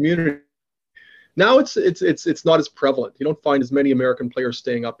entrenched in the community. Now it's not as prevalent. You don't find as many American players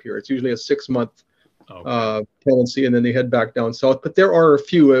staying up here. It's usually a 6-month tendency, and then they head back down south. But there are a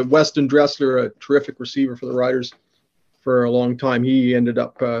few. Weston Dressler, a terrific receiver for the Riders for a long time. He ended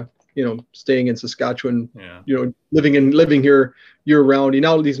up, staying in Saskatchewan. Living here year round.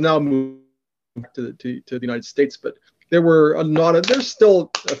 He's now moved to the United States. But there's still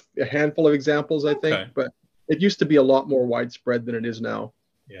a handful of examples, I think. But it used to be a lot more widespread than it is now.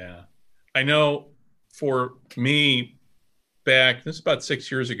 Yeah. I know for me, this is about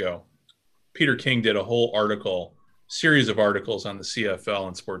 6 years ago, Peter King did a whole series of articles on the CFL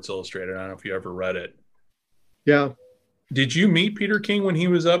and Sports Illustrated. I don't know if you ever read it. Yeah. Did you meet Peter King when he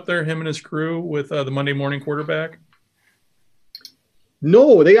was up there, him and his crew with the Monday Morning Quarterback?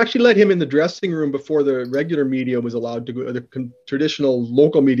 No, they actually let him in the dressing room before the regular media was allowed to go. The traditional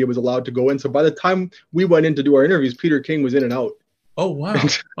local media was allowed to go in. So by the time we went in to do our interviews, Peter King was in and out. Oh, wow.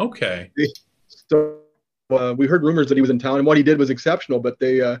 Okay. So we heard rumors that he was in town, and what he did was exceptional, but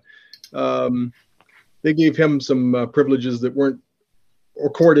they gave him some privileges that weren't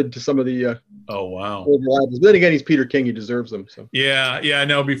accorded to some of the oh wow. old rivals. But then again, he's Peter King; he deserves them. So Yeah.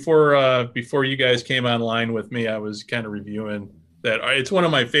 No, before you guys came online with me, I was kind of reviewing that. It's one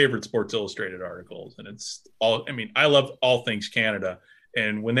of my favorite Sports Illustrated articles, and it's all. I mean, I love all things Canada,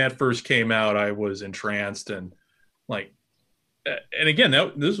 and when that first came out, I was entranced and like. And again,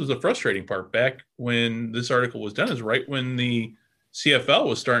 this was the frustrating part. Back when this article was done, is right when the CFL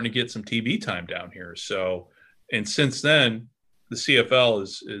was starting to get some TV time down here. So, and since then, the CFL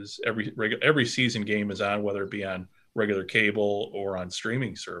is every season game is on, whether it be on regular cable or on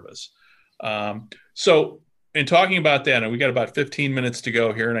streaming service. So, in talking about that, and we got about 15 minutes to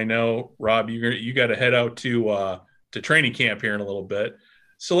go here, and I know Rob, you got to head out to training camp here in a little bit.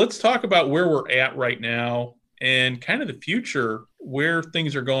 So let's talk about where we're at right now and kind of the future, where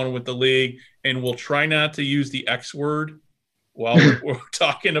things are going with the league. And we'll try not to use the X word while we're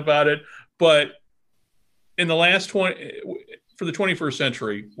talking about it. But in the last for the 21st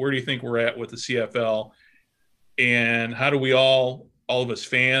century, where do you think we're at with the CFL? And how do we all of us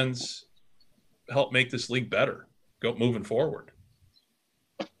fans, help make this league better, moving forward?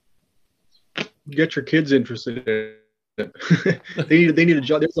 Get your kids interested in it. they need a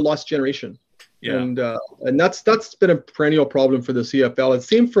job. There's a lost generation. Yeah. And that's been a perennial problem for the CFL. It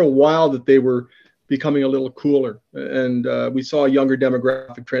seemed for a while that they were becoming a little cooler, and we saw a younger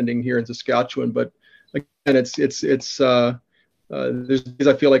demographic trending here in Saskatchewan. But again, it's I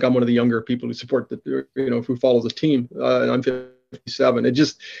feel like I'm one of the younger people who support who follows the team, and I'm 57.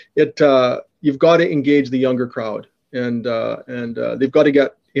 You've got to engage the younger crowd, and they've got to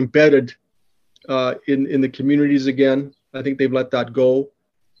get embedded in the communities again. I think they've let that go.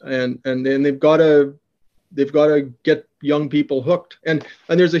 And then they've got to get young people hooked, and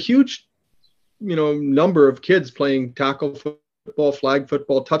there's a huge number of kids playing tackle football, flag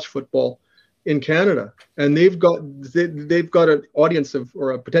football, touch football in Canada, and they've got an audience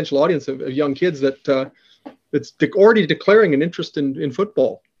or a potential audience of young kids that's already declaring an interest in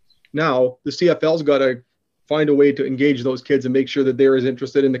football. Now the CFL's got to find a way to engage those kids and make sure that they're as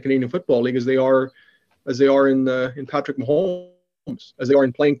interested in the Canadian Football League as they are in Patrick Mahomes, as they are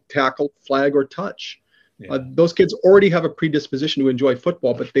in playing tackle, flag, or touch. Yeah. Those kids already have a predisposition to enjoy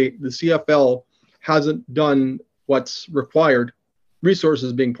football, but the CFL hasn't done what's required,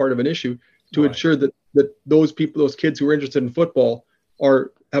 resources being part of an issue, to ensure that those kids who are interested in football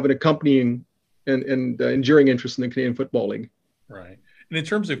have an accompanying and enduring interest in the Canadian Football League. Right. And in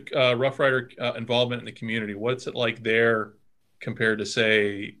terms of Rough Rider involvement in the community, what's it like there compared to,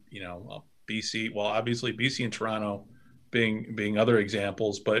 say, BC? Well, obviously BC and Toronto being other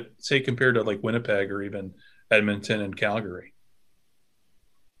examples, but say compared to like Winnipeg or even Edmonton and Calgary.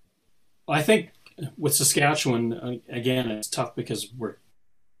 I think with Saskatchewan, again, it's tough because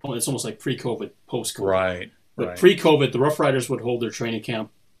it's almost like pre-COVID, post-COVID. Right. But pre-COVID, the Rough Riders would hold their training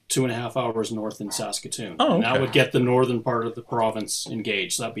camp 2.5 hours north in Saskatoon. Oh, okay. And that would get the northern part of the province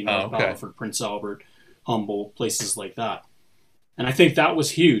engaged. So that'd be North Battleford, Prince Albert, Humboldt, places like that. And I think that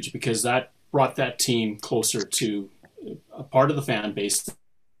was huge because that brought that team closer to a part of the fan base.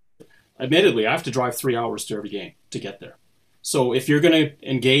 Admittedly, I have to drive 3 hours to every game to get there. So if you're going to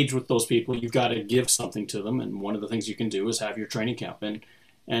engage with those people, you've got to give something to them. And one of the things you can do is have your training camp.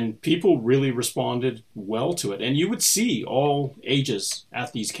 And people really responded well to it. And you would see all ages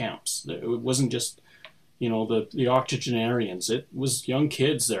at these camps. It wasn't just, the octogenarians. It was young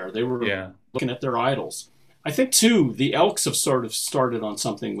kids there. They were looking at their idols. I think, too, the Elks have sort of started on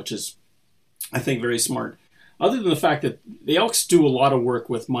something which is, I think, very smart. Other than the fact that the Elks do a lot of work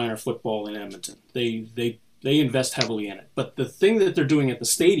with minor football in Edmonton. They invest heavily in it. But the thing that they're doing at the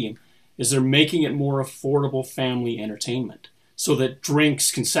stadium is they're making it more affordable family entertainment so that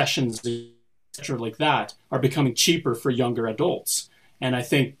drinks, concessions, etc. like that are becoming cheaper for younger adults. And I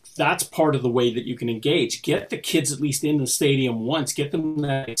think that's part of the way that you can engage. Get the kids at least in the stadium once, get them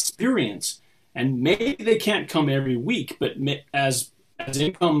that experience. And maybe they can't come every week, but as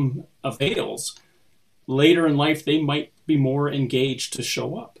income avails, later in life, they might be more engaged to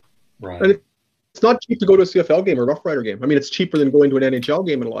show up. Right. And it's not cheap to go to a CFL game or a Rough Rider game. I mean, it's cheaper than going to an NHL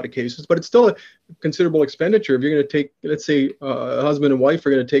game in a lot of cases, but it's still a considerable expenditure. If you're going to take, let's say, a husband and wife are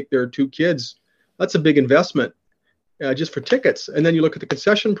going to take their 2 kids, that's a big investment just for tickets. And then you look at the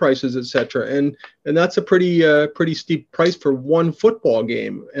concession prices, et cetera, and that's a pretty steep price for one football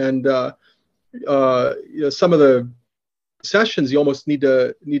game. And some of the sessions, you almost need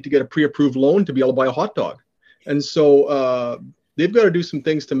to get a pre-approved loan to be able to buy a hot dog. And so they've got to do some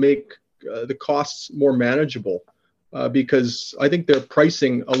things to make the costs more manageable because I think they're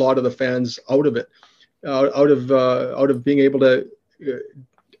pricing a lot of the fans out of it, out of being able to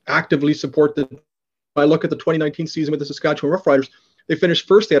actively support I look at the 2019 season with the Saskatchewan Roughriders. They finished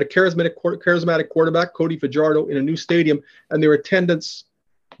first. They had a charismatic quarterback, Cody Fajardo, in a new stadium, and their attendance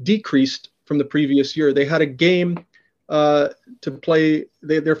decreased from the previous year. They had a game to play,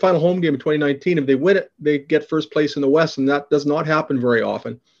 their final home game in 2019. If they win it, they get first place in the West, and that does not happen very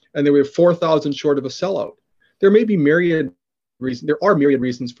often. And they were 4,000 short of a sellout. There may be myriad reasons. There are myriad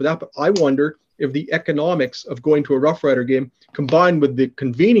reasons for that, but I wonder if the economics of going to a Rough Rider game, combined with the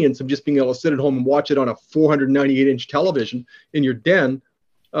convenience of just being able to sit at home and watch it on a 498-inch television in your den,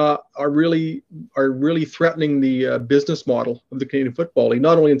 are really threatening the business model of the Canadian Football League,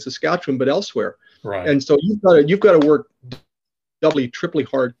 not only in Saskatchewan but elsewhere. Right. And so you've got to work doubly, triply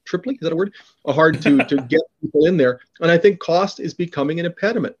hard. Triply, is that a word? Hard to get people in there. And I think cost is becoming an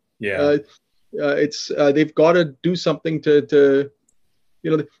impediment. Yeah. They've got to do something to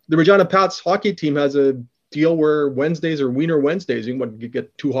the Regina Pats hockey team has a deal where Wednesdays are Wiener Wednesdays. You can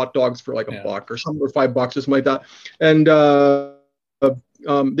get 2 hot dogs for like a buck or something, or $5 or something like that. And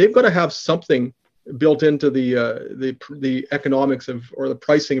they've got to have something built into the economics or the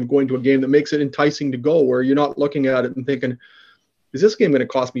pricing of going to a game that makes it enticing to go, where you're not looking at it and thinking, is this game going to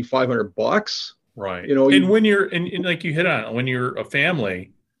cost me $500? Right. And when you're and like you hit on it, when you're a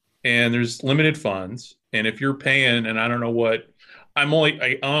family and there's limited funds, and if you're paying, and I don't know what, I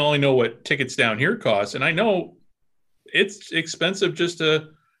only know what tickets down here cost, and I know it's expensive just to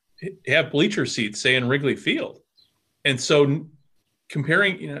have bleacher seats, say in Wrigley Field. And so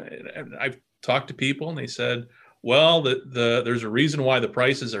comparing, I've talked to people and they said, well, there's a reason why the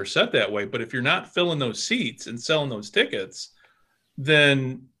prices are set that way, but if you're not filling those seats and selling those tickets,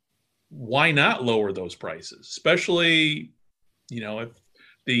 then why not lower those prices? Especially, if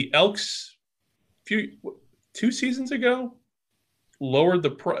the Elks 2 seasons ago lowered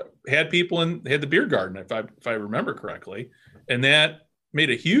had people had the beer garden, if I remember correctly, and that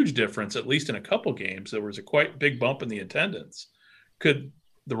made a huge difference, at least in a couple games. There was a quite big bump in the attendance. Could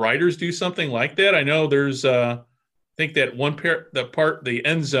the Riders do something like that? I know there's I think that the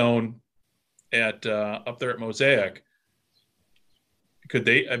end zone at up there at Mosaic. Could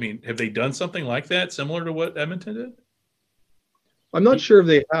they? I mean, have they done something like that, similar to what Edmonton did? I'm not sure if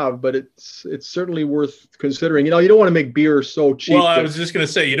they have, but it's certainly worth considering. You don't want to make beer so cheap. Well, I was just going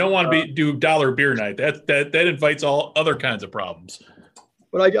to say, you don't want to do dollar beer night. That invites all other kinds of problems.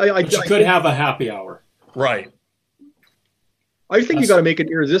 But you could have a happy hour, right? I think you got to make it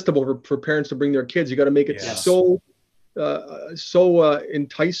irresistible for parents to bring their kids. You got to make it so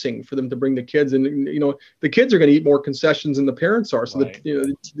enticing for them to bring the kids, and the kids are going to eat more concessions than the parents are. So right.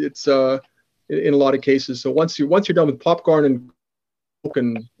 that it's in a lot of cases. So once you're done with popcorn and Coke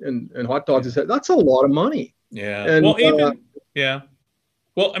and hot dogs, that's a lot of money. Yeah. And,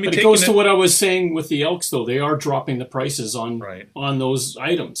 Well, I mean, it goes to what I was saying with the Elks, though. They are dropping the prices on those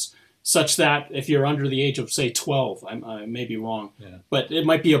items, such that if you're under the age of, say, 12, I may be wrong, but it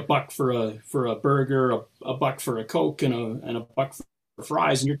might be $1 for a burger, a $1 for a Coke, and a $1 for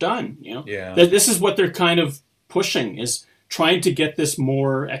fries, and you're done. Yeah. This is what they're kind of pushing, is trying to get this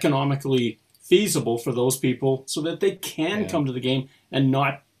more economically feasible for those people, so that they can come to the game and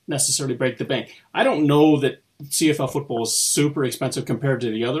not necessarily break the bank. I don't know that CFL football is super expensive compared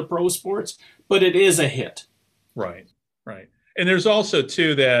to the other pro sports, but it is a hit. Right. And there's also,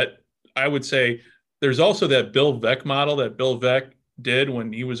 too, that I would say there's also that Bill Veeck model that Bill Veeck did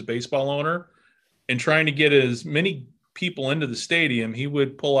when he was a baseball owner, and trying to get as many people into the stadium, he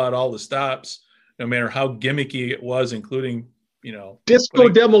would pull out all the stops, no matter how gimmicky it was, including, disco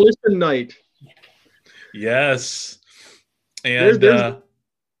demolition night. Yes. And there's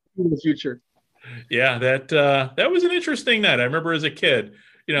in the future. Yeah, that was an interesting night. I remember as a kid,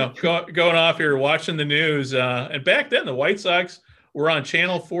 going off here watching the news, and back then the White Sox were on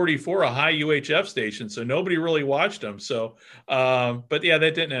Channel 44, a high UHF station, so nobody really watched them. So, but yeah,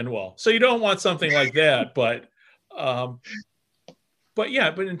 that didn't end well. So you don't want something like that, but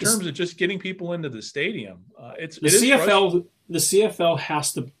in terms of just getting people into the stadium, the CFL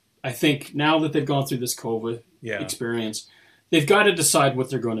has to. I think now that they've gone through this COVID experience, they've got to decide what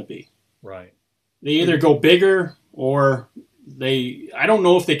they're going to be. Right. They either go bigger, or I don't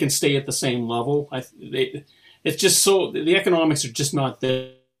know if they can stay at the same level. It's just the economics are just not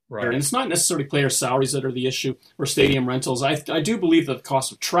there. Right. And it's not necessarily player salaries that are the issue, or stadium rentals. I do believe that the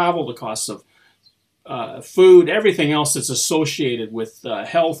cost of travel, the cost of food, everything else that's associated with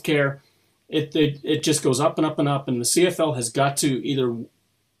health care, it just goes up and up and up. And the CFL has got to either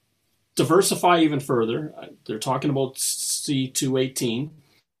diversify even further. They're talking about C218,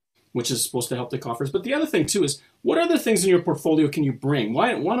 which is supposed to help the coffers. But the other thing, too, is what other things in your portfolio can you bring?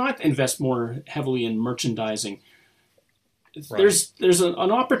 Why not invest more heavily in merchandising? Right. There's an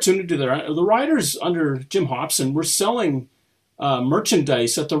opportunity there. The Riders under Jim Hopson were selling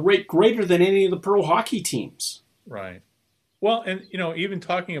merchandise at the rate greater than any of the pro hockey teams. Right. Well, and, even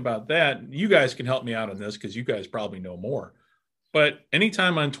talking about that, you guys can help me out on this because you guys probably know more. But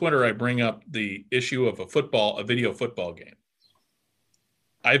anytime on Twitter I bring up the issue of a video football game,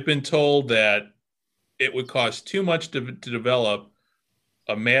 I've been told that it would cost too much to develop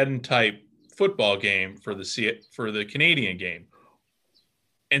a Madden-type football game for the Canadian game.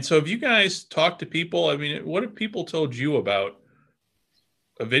 And so have you guys talked to people? I mean, what have people told you about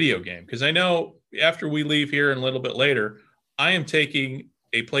a video game? Because I know after we leave here and a little bit later, I am taking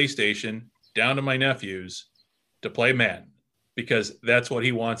a PlayStation down to my nephew's to play Madden because that's what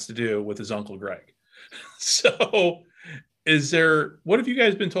he wants to do with his Uncle Greg. So what have you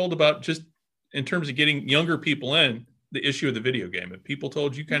guys been told about just in terms of getting younger people in the issue of the video game? Have people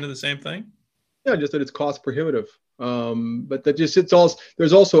told you kind of the same thing? Yeah, just that it's cost prohibitive. But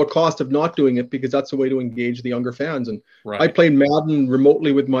there's also a cost of not doing it because that's a way to engage the younger fans. And right. I played Madden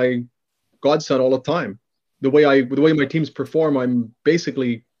remotely with my godson all the time. The way my teams perform, I'm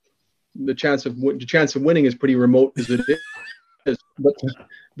basically the chance of winning is pretty remote as it is.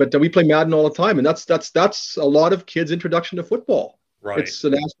 But we play Madden all the time, and that's a lot of kids' introduction to football. Right. It's the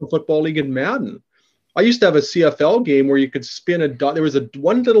National Football League in Madden. I used to have a CFL game where you could spin a dial. There was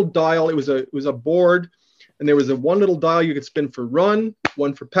one little dial. It was a board, and there was one little dial you could spin for run,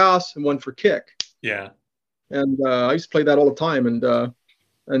 one for pass, and one for kick. Yeah. And I used to play that all the time. And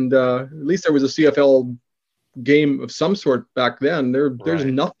at least there was a CFL game of some sort back then. There's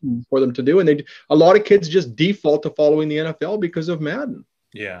nothing for them to do, and a lot of kids just default to following the NFL because of Madden.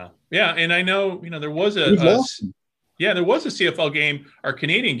 Yeah. And I know there was a CFL game, our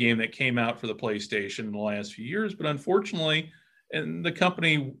Canadian game that came out for the PlayStation in the last few years, but unfortunately, and the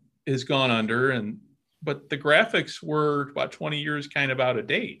company has gone under, but the graphics were about 20 years kind of out of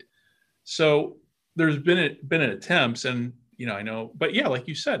date. So there's been attempts, and I know, but yeah, like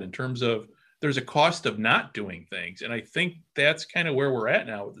you said, in terms of there's a cost of not doing things, and I think that's kind of where we're at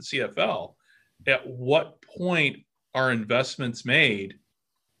now with the CFL. At what point are investments made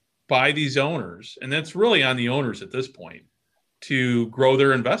by these owners, and that's really on the owners at this point, to grow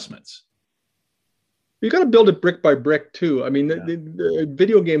their investments? You got to build it brick by brick too. I mean, the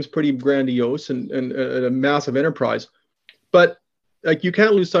video game's pretty grandiose and a massive enterprise, but like you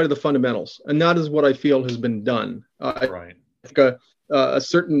can't lose sight of the fundamentals, and that is what I feel has been done. Right. A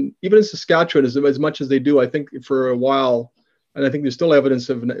certain, even in Saskatchewan, as much as they do, I think for a while, and I think there's still evidence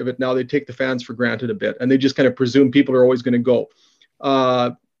of it now, they take the fans for granted a bit, and they just kind of presume people are always going to go.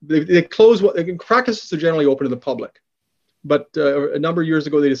 They close practices are generally open to the public, but a number of years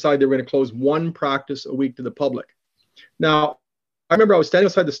ago they decided they were going to close one practice a week to the public. Now, I remember I was standing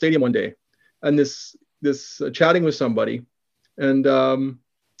outside the stadium one day, and this chatting with somebody, and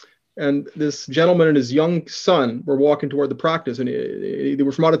this gentleman and his young son were walking toward the practice, and they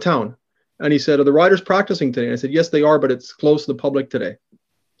were from out of town. And he said, "Are the riders practicing today?" And I said, "Yes, they are, but it's closed to the public today."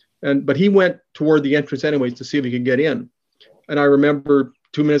 But he went toward the entrance anyways to see if he could get in. And I remember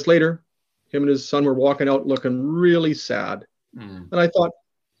 2 minutes later, him and his son were walking out looking really sad. And I thought,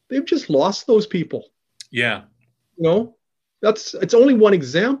 they've just lost those people. Yeah. It's only one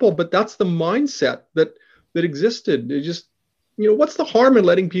example, but that's the mindset that existed. It just, what's the harm in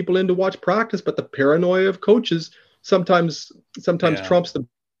letting people in to watch practice? But the paranoia of coaches sometimes trumps the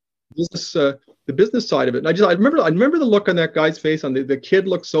business side of it. And I remember the look on that guy's face. On the kid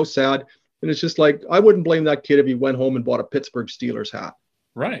looked so sad, and it's just like, I wouldn't blame that kid if he went home and bought a Pittsburgh Steelers hat.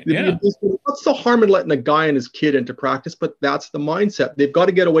 Right. Yeah. What's the harm in letting a guy and his kid into practice? But that's the mindset. They've got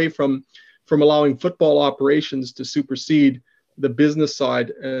to get away from allowing football operations to supersede the business side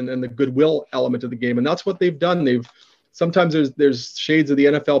and the goodwill element of the game. And that's what they've done. Sometimes there's shades of the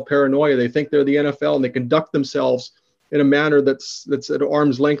NFL paranoia. They think they're the NFL, and they conduct themselves in a manner that's at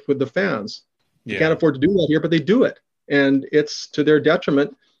arm's length with the fans. Yeah. You can't afford to do that here, but they do it, and it's to their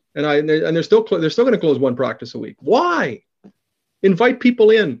detriment. And they're still going to close one practice a week. Why? Invite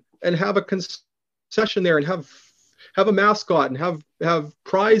people in and have a concession there, and have a mascot, and have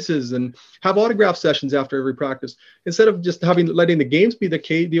prizes, and have autograph sessions after every practice, instead of just letting the games be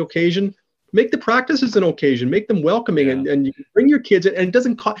the occasion. Make the practices an occasion, make them welcoming, and you can bring your kids in, and it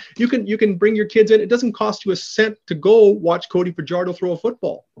doesn't cost. You can bring your kids in. It doesn't cost you a cent to go watch Cody Fajardo throw a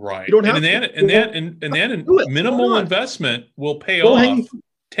football. Right. You don't have that minimal investment will pay off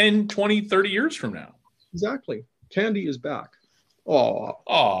 10, 20, 30 years from now. Exactly. Candy is back.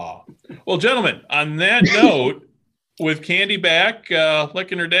 Well, gentlemen, on that note, with Candy back,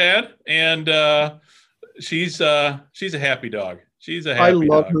 licking her dad, and she's a happy dog. She's a happy dog. I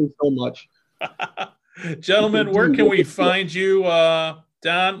love her so much. Gentlemen, where can we find you?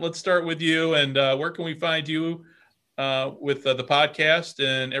 Don, let's start with you. And where can we find you with the podcast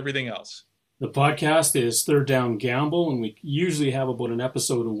and everything else? The podcast is Third Down Gamble, and we usually have about an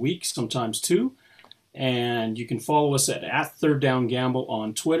episode a week, sometimes two. And you can follow us at Third Down Gamble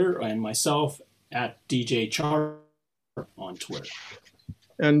on Twitter, and myself at DJ Char on Twitter.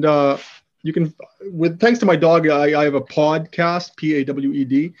 And you can, thanks to my dog, I have a podcast,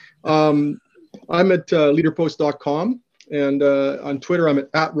 PAWED. I'm at leaderpost.com, and on Twitter I'm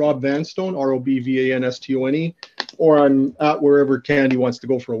at Rob Vanstone, ROBVANSTONE, or I'm at wherever Candy wants to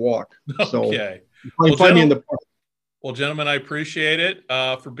go for a walk. So okay. You find me in the park. Well, gentlemen, I appreciate it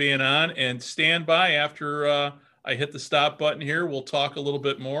for being on, and stand by after I hit the stop button here. We'll talk a little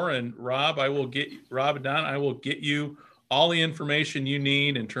bit more, and Rob and Don, I will get you all the information you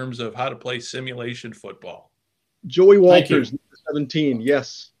need in terms of how to play simulation football. Joey Walters, number 17.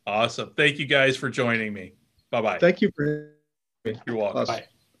 Yes. Awesome. Thank you guys for joining me. Bye-bye. Thank you for having me. You're welcome. Bye.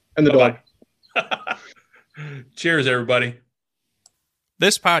 And the Bye-bye. dog. Cheers, everybody.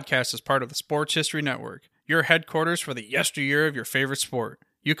 This podcast is part of the Sports History Network, your headquarters for the yesteryear of your favorite sport.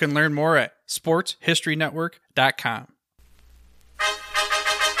 You can learn more at sportshistorynetwork.com.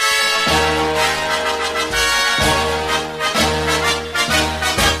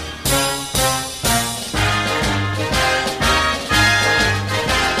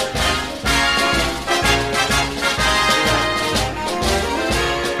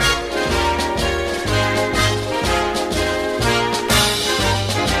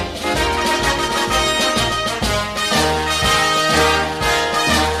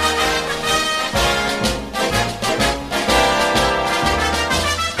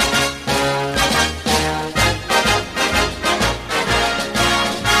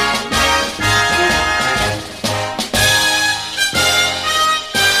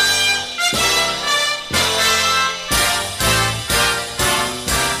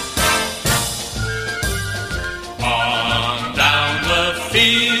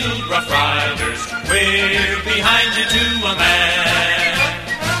 field, Rough Riders, we're behind you to a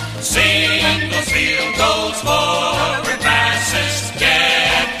man. Singles, field goals, forward passes,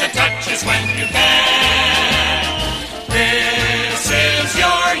 get the touches when you can. This is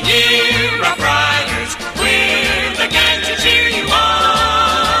your year, Rough Riders, we're the gang to cheer you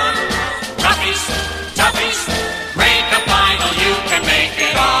on. Toughies, toughies, break a final, you can make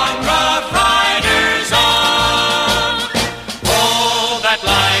it on Rough Riders on. Hold that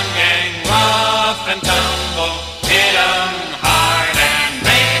line, gang, rough and tumble, hit 'em hard and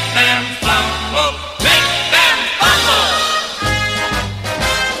make them fumble, make them fumble.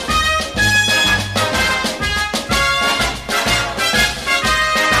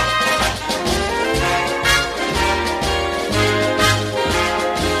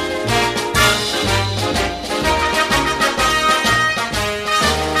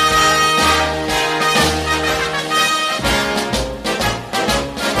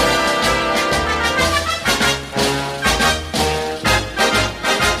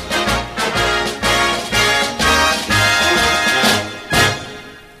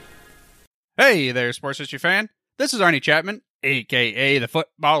 Hey there, sports history fan. This is Arnie Chapman, aka the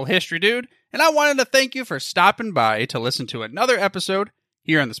Football History Dude, and I wanted to thank you for stopping by to listen to another episode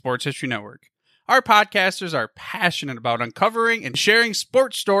here on the Sports History Network. Our podcasters are passionate about uncovering and sharing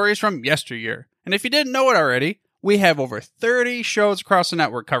sports stories from yesteryear. And if you didn't know it already, we have over 30 shows across the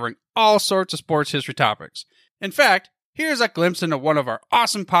network covering all sorts of sports history topics. In fact, here's a glimpse into one of our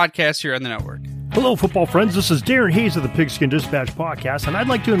awesome podcasts here on the network. Hello, football friends. This is Darren Hayes of the Pigskin Dispatch podcast, and I'd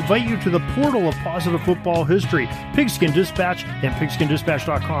like to invite you to the portal of positive football history, Pigskin Dispatch and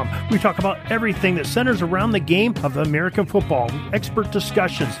pigskindispatch.com. We talk about everything that centers around the game of American football, expert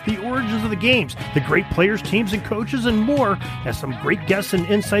discussions, the origins of the games, the great players, teams, and coaches, and more, and some great guests and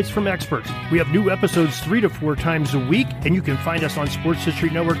insights from experts. We have new episodes 3 to 4 times a week, and you can find us on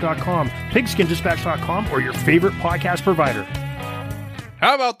sportshistorynetwork.com, pigskindispatch.com, or your favorite podcast provider.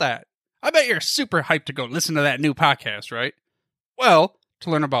 How about that? I bet you're super hyped to go listen to that new podcast, right? Well, to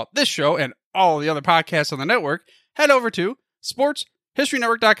learn about this show and all the other podcasts on the network, head over to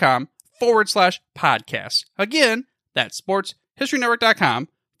sportshistorynetwork.com/podcasts. Again, that's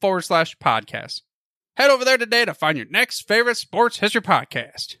sportshistorynetwork.com/podcasts. Head over there today to find your next favorite sports history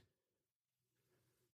podcast.